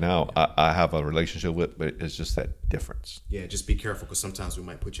I work with now, I have a relationship with, but it's just that difference. Yeah, just be careful because sometimes we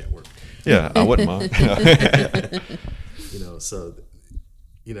might put you at work. Yeah, I wouldn't mind. You know, so,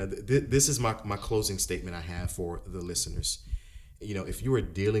 you know, this is my closing statement I have for the listeners. You know, if you are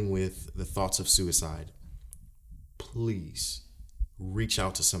dealing with the thoughts of suicide, please reach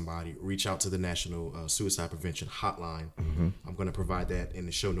out to somebody. Reach out to the National Suicide Prevention Hotline. Mm-hmm. I'm going to provide that in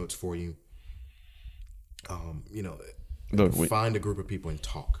the show notes for you. You know, find a group of people and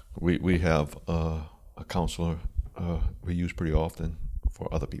talk. We have a counselor we use pretty often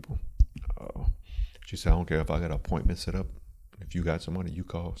for other people. She said, I don't care if I got an appointment set up. If you got somebody, you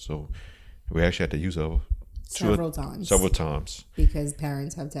call. So we actually had to use her several times because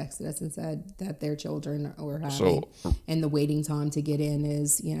parents have texted us and said that their children were having, and the waiting time to get in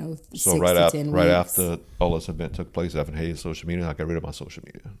is, you know, 6 to 10 weeks. Right after all this event took place, Evan Hayes social media, I got rid of my social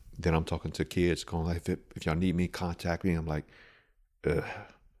media. Then I'm talking to kids going like, if y'all need me, contact me. I'm like, ugh.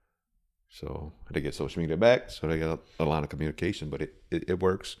 So they get social media back, so they got a line of communication, but it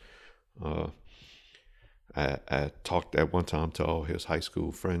works. I talked at one time to all his high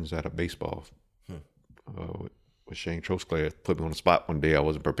school friends at a baseball with Shane Trosclair. Put me on the spot one day. I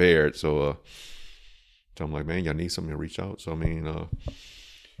wasn't prepared, so I'm like, man, y'all need something to reach out. So I mean, I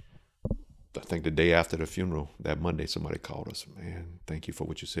think the day after the funeral, that Monday, somebody called us. Man, thank you for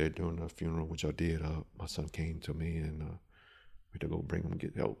what you said during the funeral, which I did. My son came to me and we had to go bring him and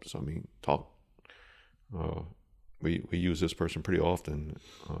get help. So I mean, talk. We use this person pretty often.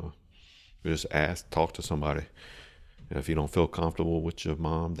 We just talk to somebody. And if you don't feel comfortable with your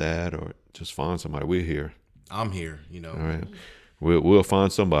mom, dad, or just find somebody, we're here. I'm here, you know. All right, we'll find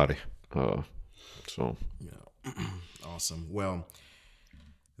somebody. So yeah, awesome. Well,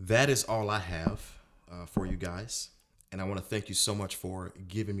 that is all I have for you guys, and I want to thank you so much for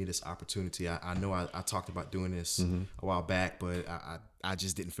giving me this opportunity. I know I talked about doing this a while back, but I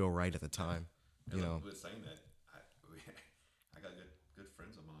just didn't feel right at the time. You know. With saying that, I got good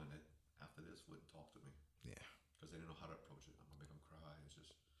friends of mine that after this wouldn't talk to me. Yeah. Because they didn't know how to approach it. I'm gonna make them cry. It's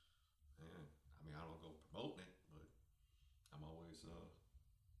just, man. I mean, I don't go promoting it, but I'm always,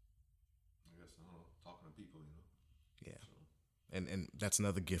 talking to people, you know. Yeah. So. And that's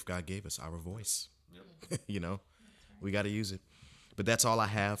another gift God gave us, our voice. Yep. You know, we got to use it. But that's all I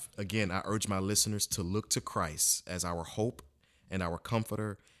have. Again, I urge my listeners to look to Christ as our hope and our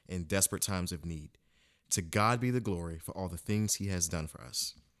comforter in desperate times of need. To God be the glory for all the things he has done for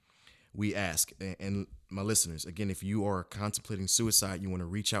us. We ask, and my listeners, again, if you are contemplating suicide, you want to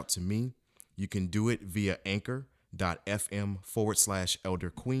reach out to me, you can do it via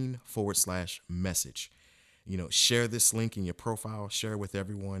anchor.fm/elderqueen/message. share this link in your profile, share it with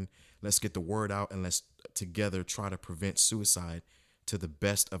everyone. Let's get the word out, and let's together try to prevent suicide to the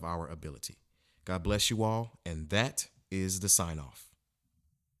best of our ability. God bless you all, and that is the sign off.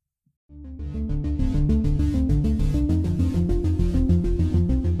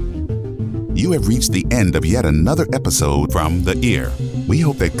 You have reached the end of yet another episode from The Ear. We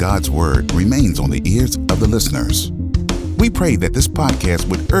hope that God's word remains on the ears of the listeners. We pray that this podcast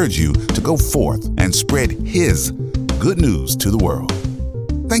would urge you to go forth and spread His good news to the world.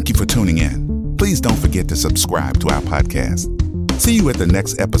 Thank you for tuning in. Please don't forget to subscribe to our podcast. See you at the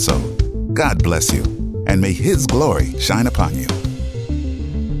next episode. God bless you, and may His glory shine upon you.